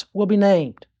descendants will be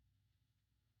named.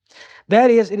 That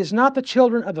is, it is not the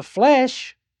children of the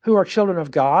flesh who are children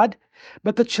of God,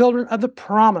 but the children of the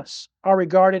promise are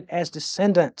regarded as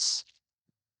descendants.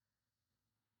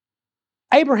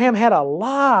 Abraham had a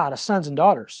lot of sons and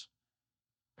daughters.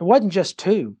 It wasn't just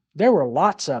two. There were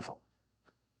lots of them.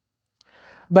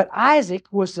 But Isaac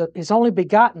was his only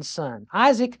begotten son.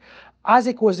 Isaac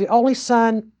was the only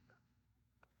son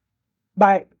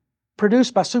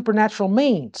produced by supernatural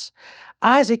means.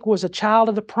 Isaac was a child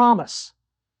of the promise.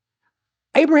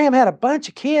 Abraham had a bunch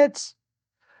of kids,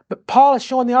 but Paul is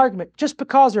showing the argument. Just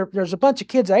because there's a bunch of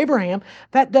kids of Abraham,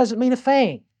 that doesn't mean a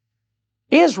thing.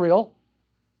 Israel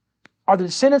are the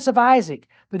descendants of Isaac,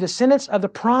 the descendants of the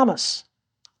promise.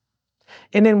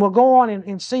 And then we'll go on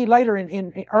and see later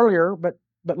earlier, but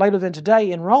later than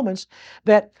today in Romans,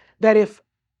 that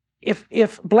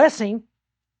if blessing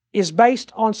is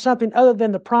based on something other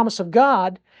than the promise of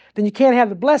God, then you can't have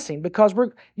the blessing because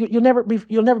you'll never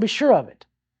be sure of it.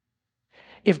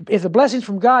 If the blessings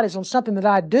from God is on something that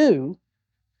I do,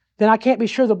 then I can't be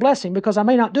sure of the blessing because I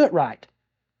may not do it right.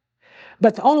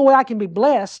 But the only way I can be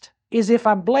blessed is if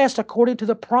I'm blessed according to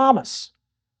the promise.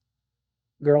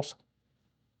 Girls,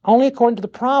 only according to the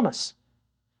promise.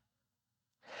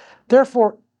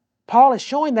 Therefore, Paul is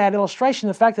showing that illustration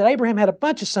of the fact that Abraham had a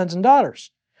bunch of sons and daughters,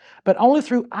 but only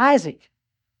through Isaac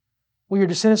will your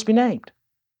descendants be named,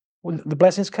 when the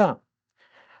blessings come.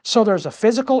 So there's a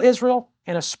physical Israel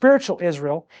and a spiritual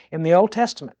Israel in the Old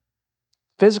Testament.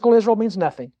 Physical Israel means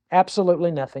nothing,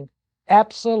 absolutely nothing,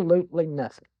 absolutely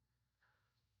nothing.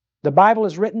 The Bible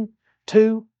is written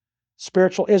to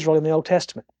spiritual Israel in the Old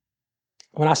Testament.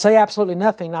 When I say absolutely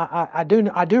nothing, I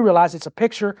do realize it's a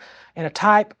picture and a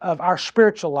type of our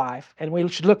spiritual life, and we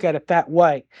should look at it that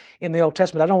way in the Old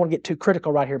Testament. I don't want to get too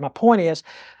critical right here. My point is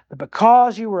that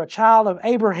because you were a child of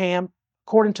Abraham,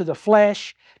 according to the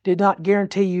flesh, did not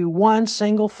guarantee you one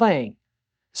single thing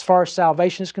as far as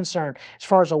salvation is concerned, as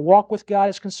far as a walk with God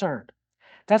is concerned.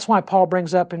 That's why Paul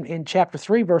brings up in chapter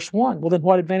 3, verse 1, well, then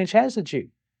what advantage has the Jew?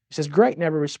 He says, great in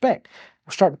every respect.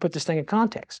 We're starting to put this thing in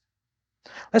context.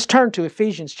 Let's turn to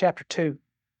Ephesians chapter 2,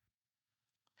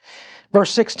 verse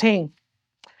 16.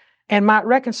 And might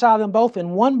reconcile them both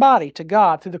in one body to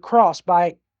God through the cross,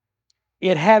 by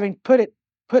it having put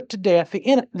to death the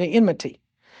enmity.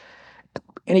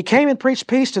 And he came and preached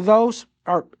peace to those,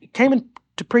 or came and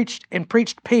to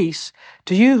preached peace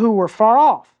to you who were far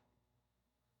off,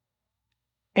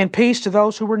 and peace to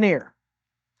those who were near.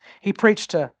 He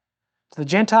preached to the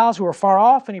Gentiles who were far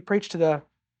off, and he preached to the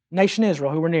nation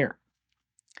Israel who were near.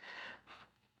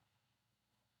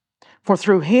 For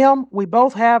through him we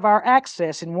both have our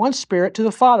access in one Spirit to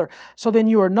the Father. So then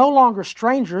you are no longer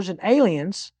strangers and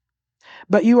aliens,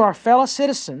 but you are fellow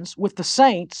citizens with the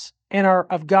saints and are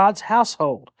of God's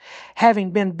household,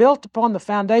 having been built upon the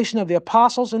foundation of the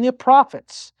apostles and the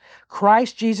prophets,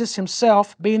 Christ Jesus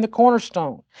himself being the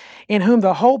cornerstone, in whom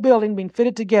the whole building being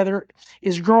fitted together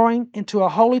is growing into a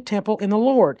holy temple in the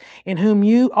Lord, in whom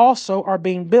you also are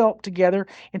being built together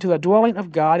into the dwelling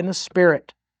of God in the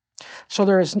Spirit. So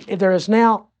there is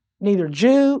now neither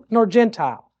Jew nor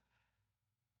Gentile,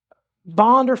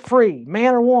 bond or free,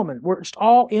 man or woman. We're just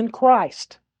all in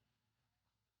Christ.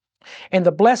 And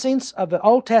the blessings of the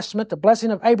Old Testament, the blessing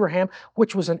of Abraham,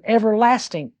 which was an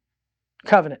everlasting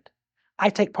covenant, I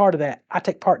take part of that. I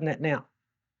take part in that now.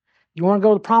 You want to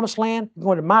go to the promised land? You're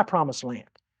going to my promised land.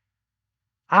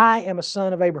 I am a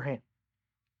son of Abraham.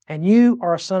 And you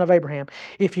are a son of Abraham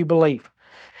if you believe.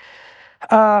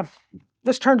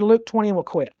 Let's turn to Luke 20 and we'll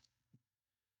quit.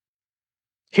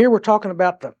 Here we're talking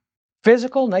about the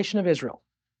physical nation of Israel.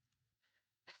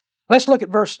 Let's look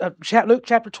at Luke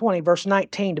chapter 20, verse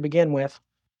 19 to begin with.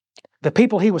 The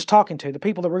people he was talking to, the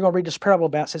people that we're going to read this parable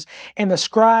about, says, and the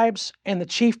scribes and the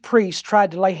chief priests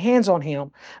tried to lay hands on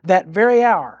him that very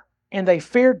hour, and they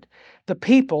feared the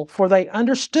people, for they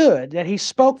understood that he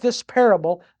spoke this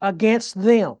parable against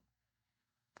them,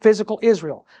 physical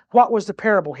Israel. What was the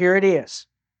parable? Here it is.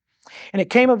 And it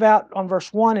came about on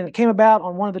verse 1, and it came about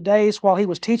on one of the days while he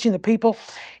was teaching the people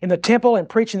in the temple and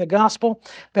preaching the gospel,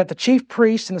 that the chief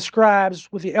priests and the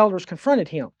scribes with the elders confronted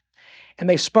him. And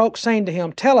they spoke, saying to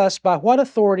him, tell us by what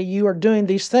authority you are doing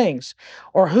these things,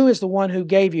 or who is the one who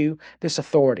gave you this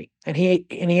authority? And he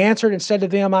answered and said to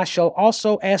them, I shall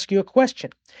also ask you a question,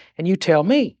 and you tell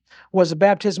me, was the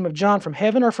baptism of John from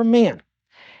heaven or from men?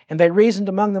 And they reasoned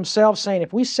among themselves, saying,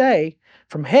 if we say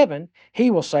from heaven,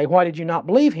 he will say, why did you not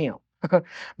believe him?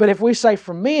 But if we say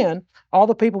from men, all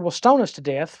the people will stone us to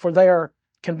death, for they are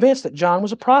convinced that John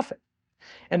was a prophet.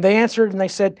 And they answered and they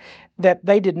said that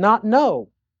they did not know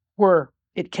where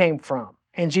it came from.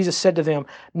 And Jesus said to them,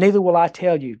 neither will I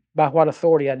tell you by what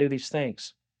authority I do these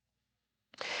things.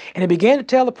 And he began to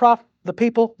tell the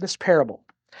people this parable.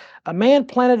 A man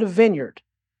planted a vineyard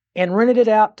and rented it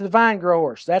out to the vine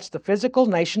growers. That's the physical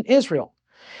nation Israel.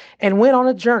 And went on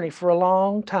a journey for a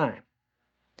long time.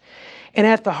 And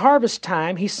at the harvest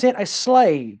time, he sent a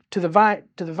slave to the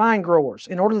vine growers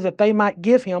in order that they might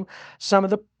give him some of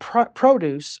the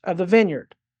produce of the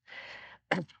vineyard.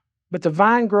 But the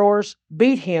vine growers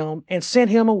beat him and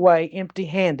sent him away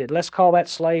empty-handed. Let's call that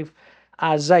slave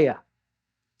Isaiah.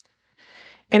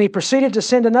 And he proceeded to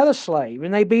send another slave,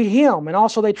 and they beat him, and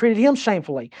also they treated him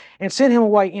shamefully and sent him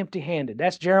away empty-handed.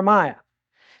 That's Jeremiah.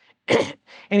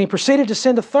 And he proceeded to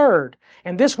send a third,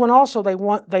 and this one also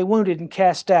they wounded and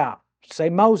cast out. Say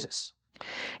Moses.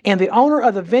 And the owner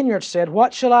of the vineyard said,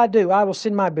 what shall I do? I will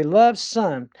send my beloved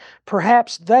son.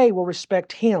 Perhaps they will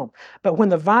respect him. But when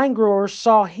the vine growers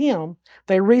saw him,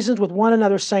 they reasoned with one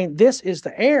another, saying, this is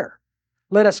the heir.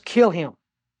 Let us kill him,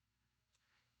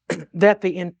 that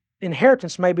the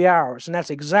inheritance may be ours. And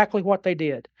that's exactly what they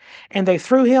did. And they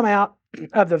threw him out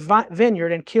of the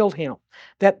vineyard and killed him.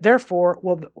 What therefore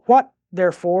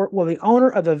will the owner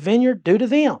of the vineyard do to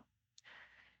them?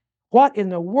 What in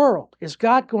the world is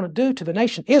God going to do to the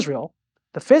nation Israel,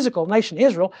 the physical nation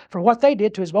Israel, for what they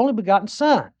did to his only begotten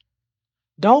son?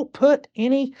 Don't put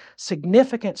any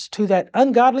significance to that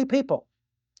ungodly people.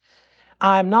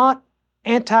 I'm not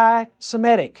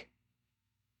anti-Semitic.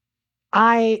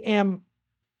 I am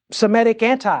Semitic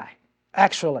anti,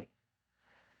 actually.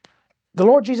 The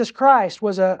Lord Jesus Christ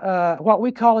was what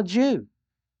we call a Jew.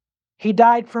 He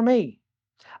died for me.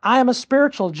 I am a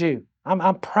spiritual Jew.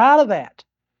 I'm proud of that.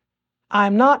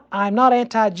 I'm not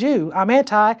anti-Jew. I'm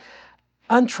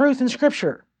anti-untruth in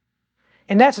Scripture.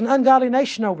 And that's an ungodly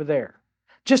nation over there.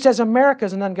 Just as America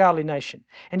is an ungodly nation.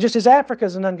 And just as Africa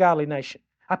is an ungodly nation.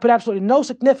 I put absolutely no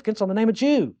significance on the name of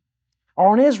Jew or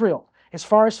on Israel as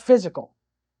far as physical.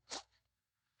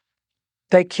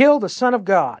 They killed the Son of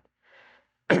God.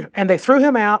 And they threw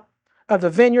him out of the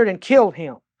vineyard and killed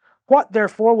him. What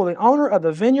therefore will the owner of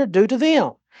the vineyard do to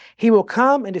them? He will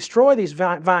come and destroy these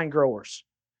vine growers.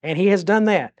 And he has done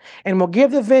that. And will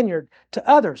give the vineyard to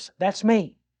others. That's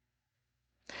me.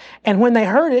 And when they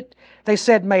heard it, they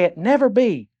said, may it never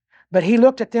be But he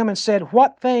looked at them and said,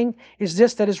 what thing is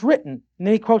this that is written? And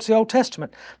then he quotes the Old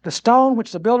Testament. The stone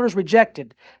which the builders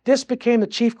rejected, this became the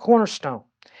chief cornerstone.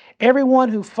 Everyone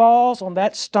who falls on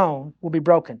that stone will be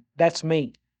broken. That's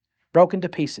me, broken to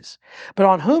pieces. But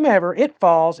on whomever it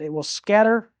falls, it will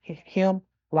scatter him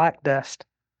like dust.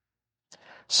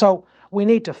 So we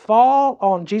need to fall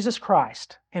on Jesus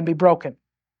Christ and be broken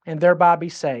and thereby be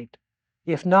saved.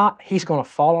 If not, he's going to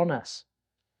fall on us.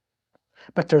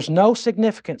 But there's no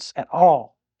significance at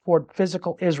all toward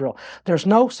physical Israel. There's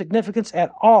no significance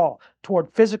at all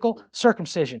toward physical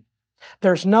circumcision.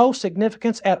 There's no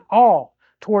significance at all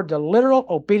toward the literal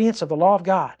obedience of the law of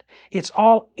God. It's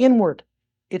all inward.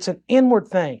 It's an inward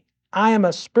thing. I am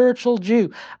a spiritual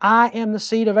Jew. I am the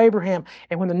seed of Abraham.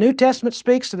 And when the New Testament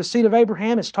speaks to the seed of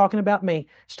Abraham, it's talking about me.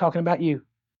 It's talking about you.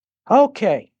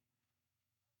 Okay.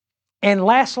 And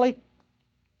lastly,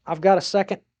 I've got a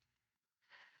second.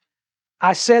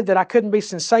 I said that I couldn't be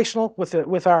sensational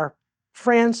with our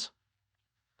friends,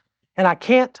 and I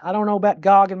can't. I don't know about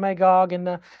Gog and Magog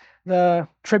and the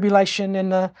tribulation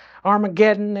and the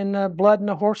Armageddon and the blood in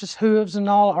the horses' hooves and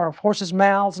all, or horses'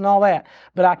 mouths and all that.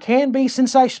 But I can be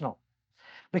sensational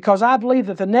because I believe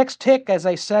that the next tick, as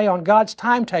they say on God's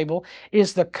timetable,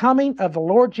 is the coming of the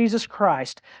Lord Jesus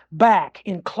Christ back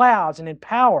in clouds and in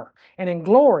power and in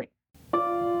glory.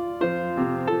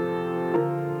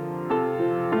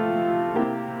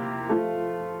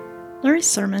 Larry's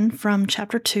sermon from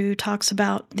chapter 2 talks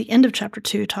about, the end of chapter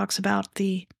 2 talks about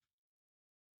the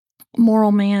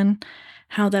moral man,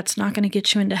 how that's not going to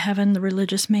get you into heaven. The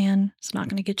religious man is not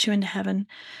going to get you into heaven.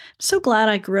 I'm so glad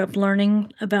I grew up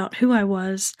learning about who I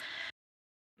was.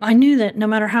 I knew that no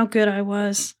matter how good I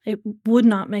was, it would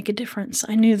not make a difference.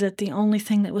 I knew that the only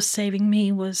thing that was saving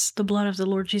me was the blood of the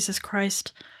Lord Jesus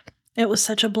Christ. It was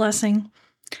such a blessing.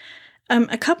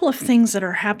 A couple of things that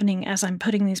are happening as I'm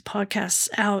putting these podcasts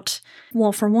out.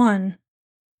 Well, for one,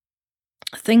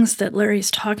 things that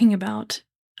Larry's talking about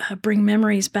bring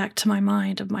memories back to my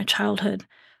mind of my childhood.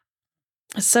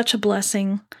 It's such a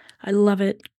blessing. I love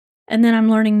it. And then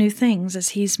I'm learning new things. As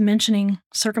he's mentioning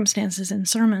circumstances in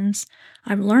sermons,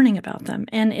 I'm learning about them.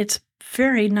 And it's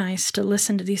very nice to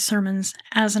listen to these sermons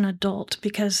as an adult,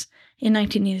 because in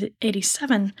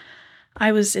 1987,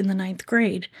 I was in the 9th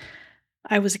grade.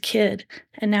 I was a kid,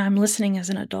 and now I'm listening as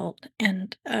an adult,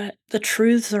 and the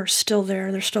truths are still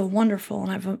there. They're still wonderful,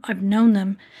 and I've known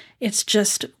them. It's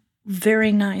just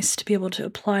very nice to be able to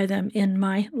apply them in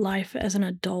my life as an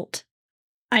adult.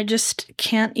 I just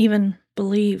can't even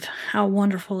believe how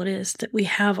wonderful it is that we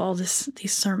have all these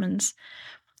sermons.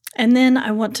 And then I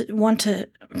want to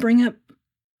bring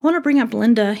up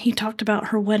Linda. He talked about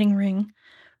her wedding ring.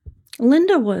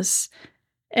 Linda was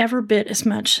every bit as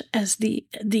much as the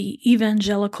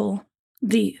evangelical,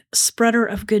 the spreader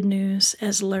of good news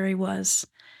as Larry was.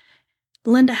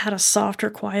 Linda had a softer,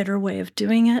 quieter way of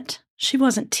doing it. She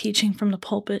wasn't teaching from the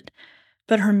pulpit,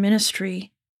 but her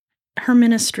ministry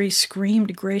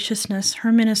screamed graciousness.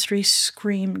 Her ministry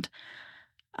screamed,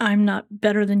 I'm not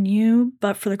better than you,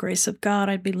 but for the grace of God,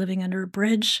 I'd be living under a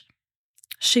bridge.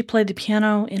 She played the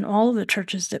piano in all of the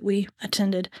churches that we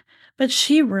attended, but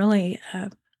she really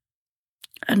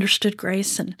understood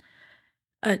grace and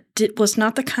was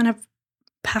not the kind of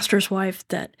pastor's wife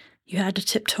that you had to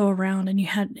tiptoe around,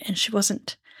 and she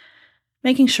wasn't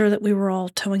making sure that we were all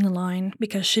towing the line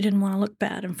because she didn't want to look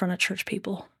bad in front of church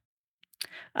people.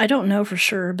 I don't know for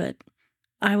sure, but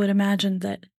I would imagine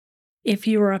that if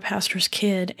you were a pastor's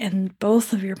kid and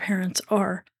both of your parents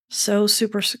are so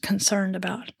super concerned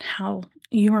about how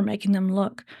you are making them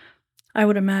look, I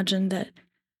would imagine that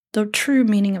the true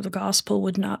meaning of the gospel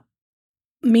would not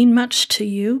mean much to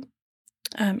you.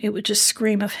 It would just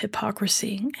scream of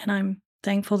hypocrisy, and I'm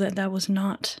thankful that that was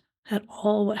not at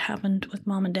all what happened with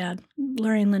Mom and Dad,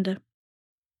 Larry and Linda.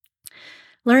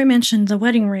 Larry mentioned the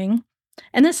wedding ring,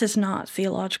 and this is not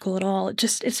theological at all.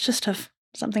 It's just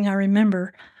something I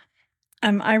remember.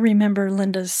 I remember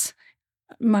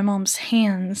my mom's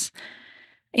hands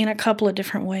in a couple of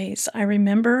different ways. I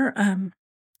remember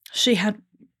she had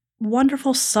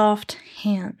wonderful, soft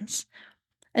hands.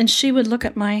 And she would look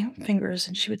at my fingers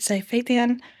and she would say, Faith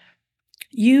Ann,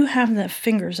 you have the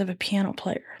fingers of a piano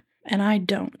player, and I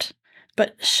don't.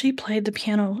 But she played the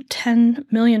piano 10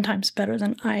 million times better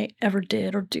than I ever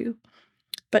did or do.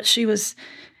 But she was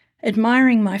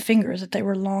admiring my fingers, that they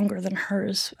were longer than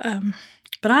hers.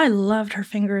 But I loved her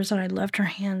fingers and I loved her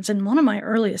hands. And one of my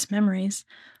earliest memories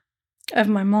of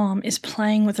my mom is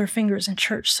playing with her fingers in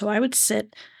church. So I would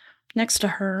sit next to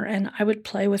her and I would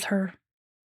play with her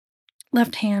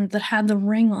left hand that had the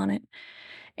ring on it.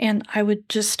 And I would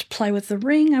just play with the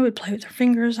ring. I would play with her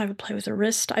fingers. I would play with her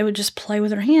wrist. I would just play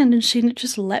with her hand, and she'd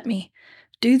just let me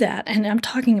do that. And I'm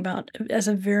talking about as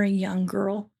a very young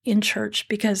girl in church,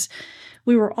 because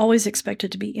we were always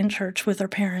expected to be in church with our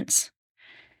parents.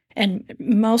 And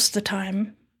most of the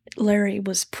time, Larry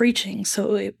was preaching,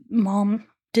 so Mom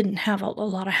didn't have a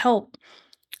lot of help.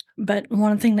 But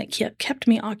one thing that kept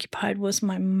me occupied was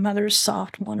my mother's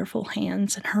soft, wonderful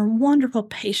hands and her wonderful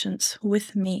patience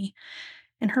with me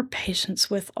and her patience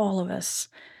with all of us.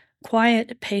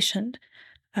 Quiet, patient,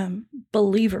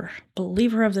 believer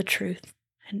of the truth,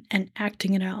 and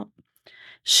acting it out.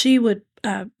 She would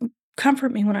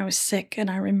comfort me when I was sick, and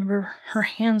I remember her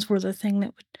hands were the thing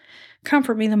that would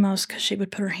comfort me the most, because she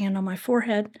would put her hand on my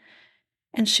forehead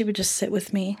and she would just sit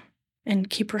with me and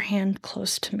keep her hand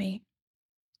close to me.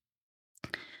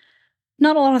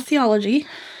 Not a lot of theology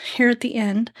here at the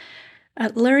end.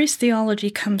 Larry's theology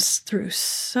comes through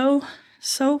so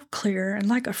clear and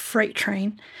like a freight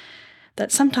train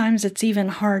that sometimes it's even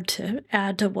hard to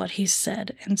add to what he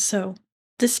said. And so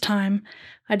this time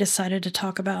I decided to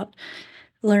talk about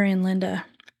Larry and Linda,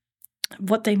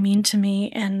 what they mean to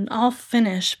me, and I'll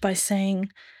finish by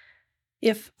saying,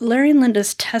 if Larry and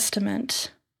Linda's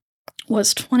testament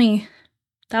was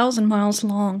 20,000 miles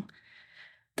long,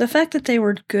 the fact that they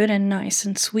were good and nice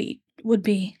and sweet would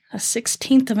be a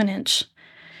 1/16 of an inch,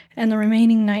 and the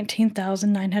remaining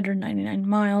 19,999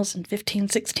 miles and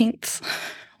 15/16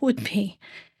 would be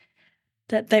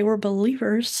that they were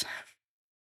believers.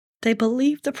 They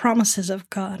believed the promises of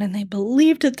God, and they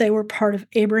believed that they were part of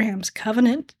Abraham's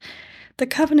covenant, the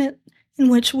covenant in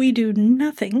which we do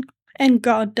nothing and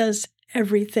God does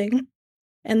everything.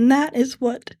 And that is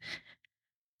what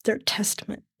their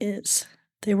testament is.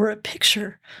 They were a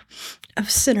picture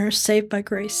of sinners saved by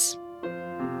grace.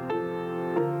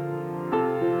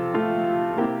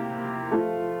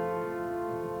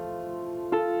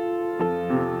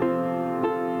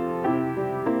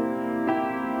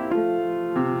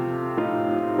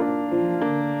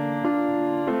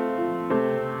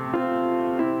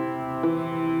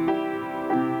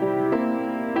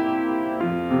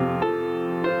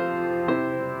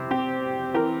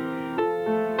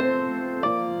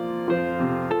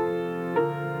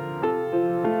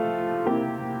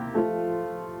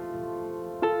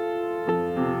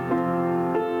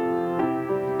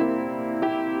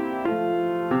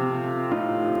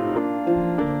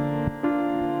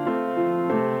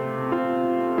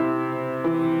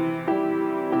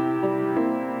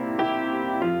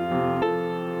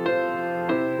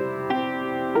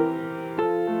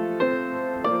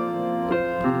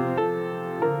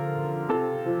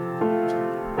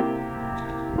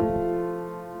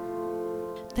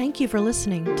 Thank you for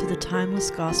listening to the Timeless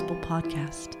Gospel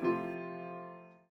Podcast.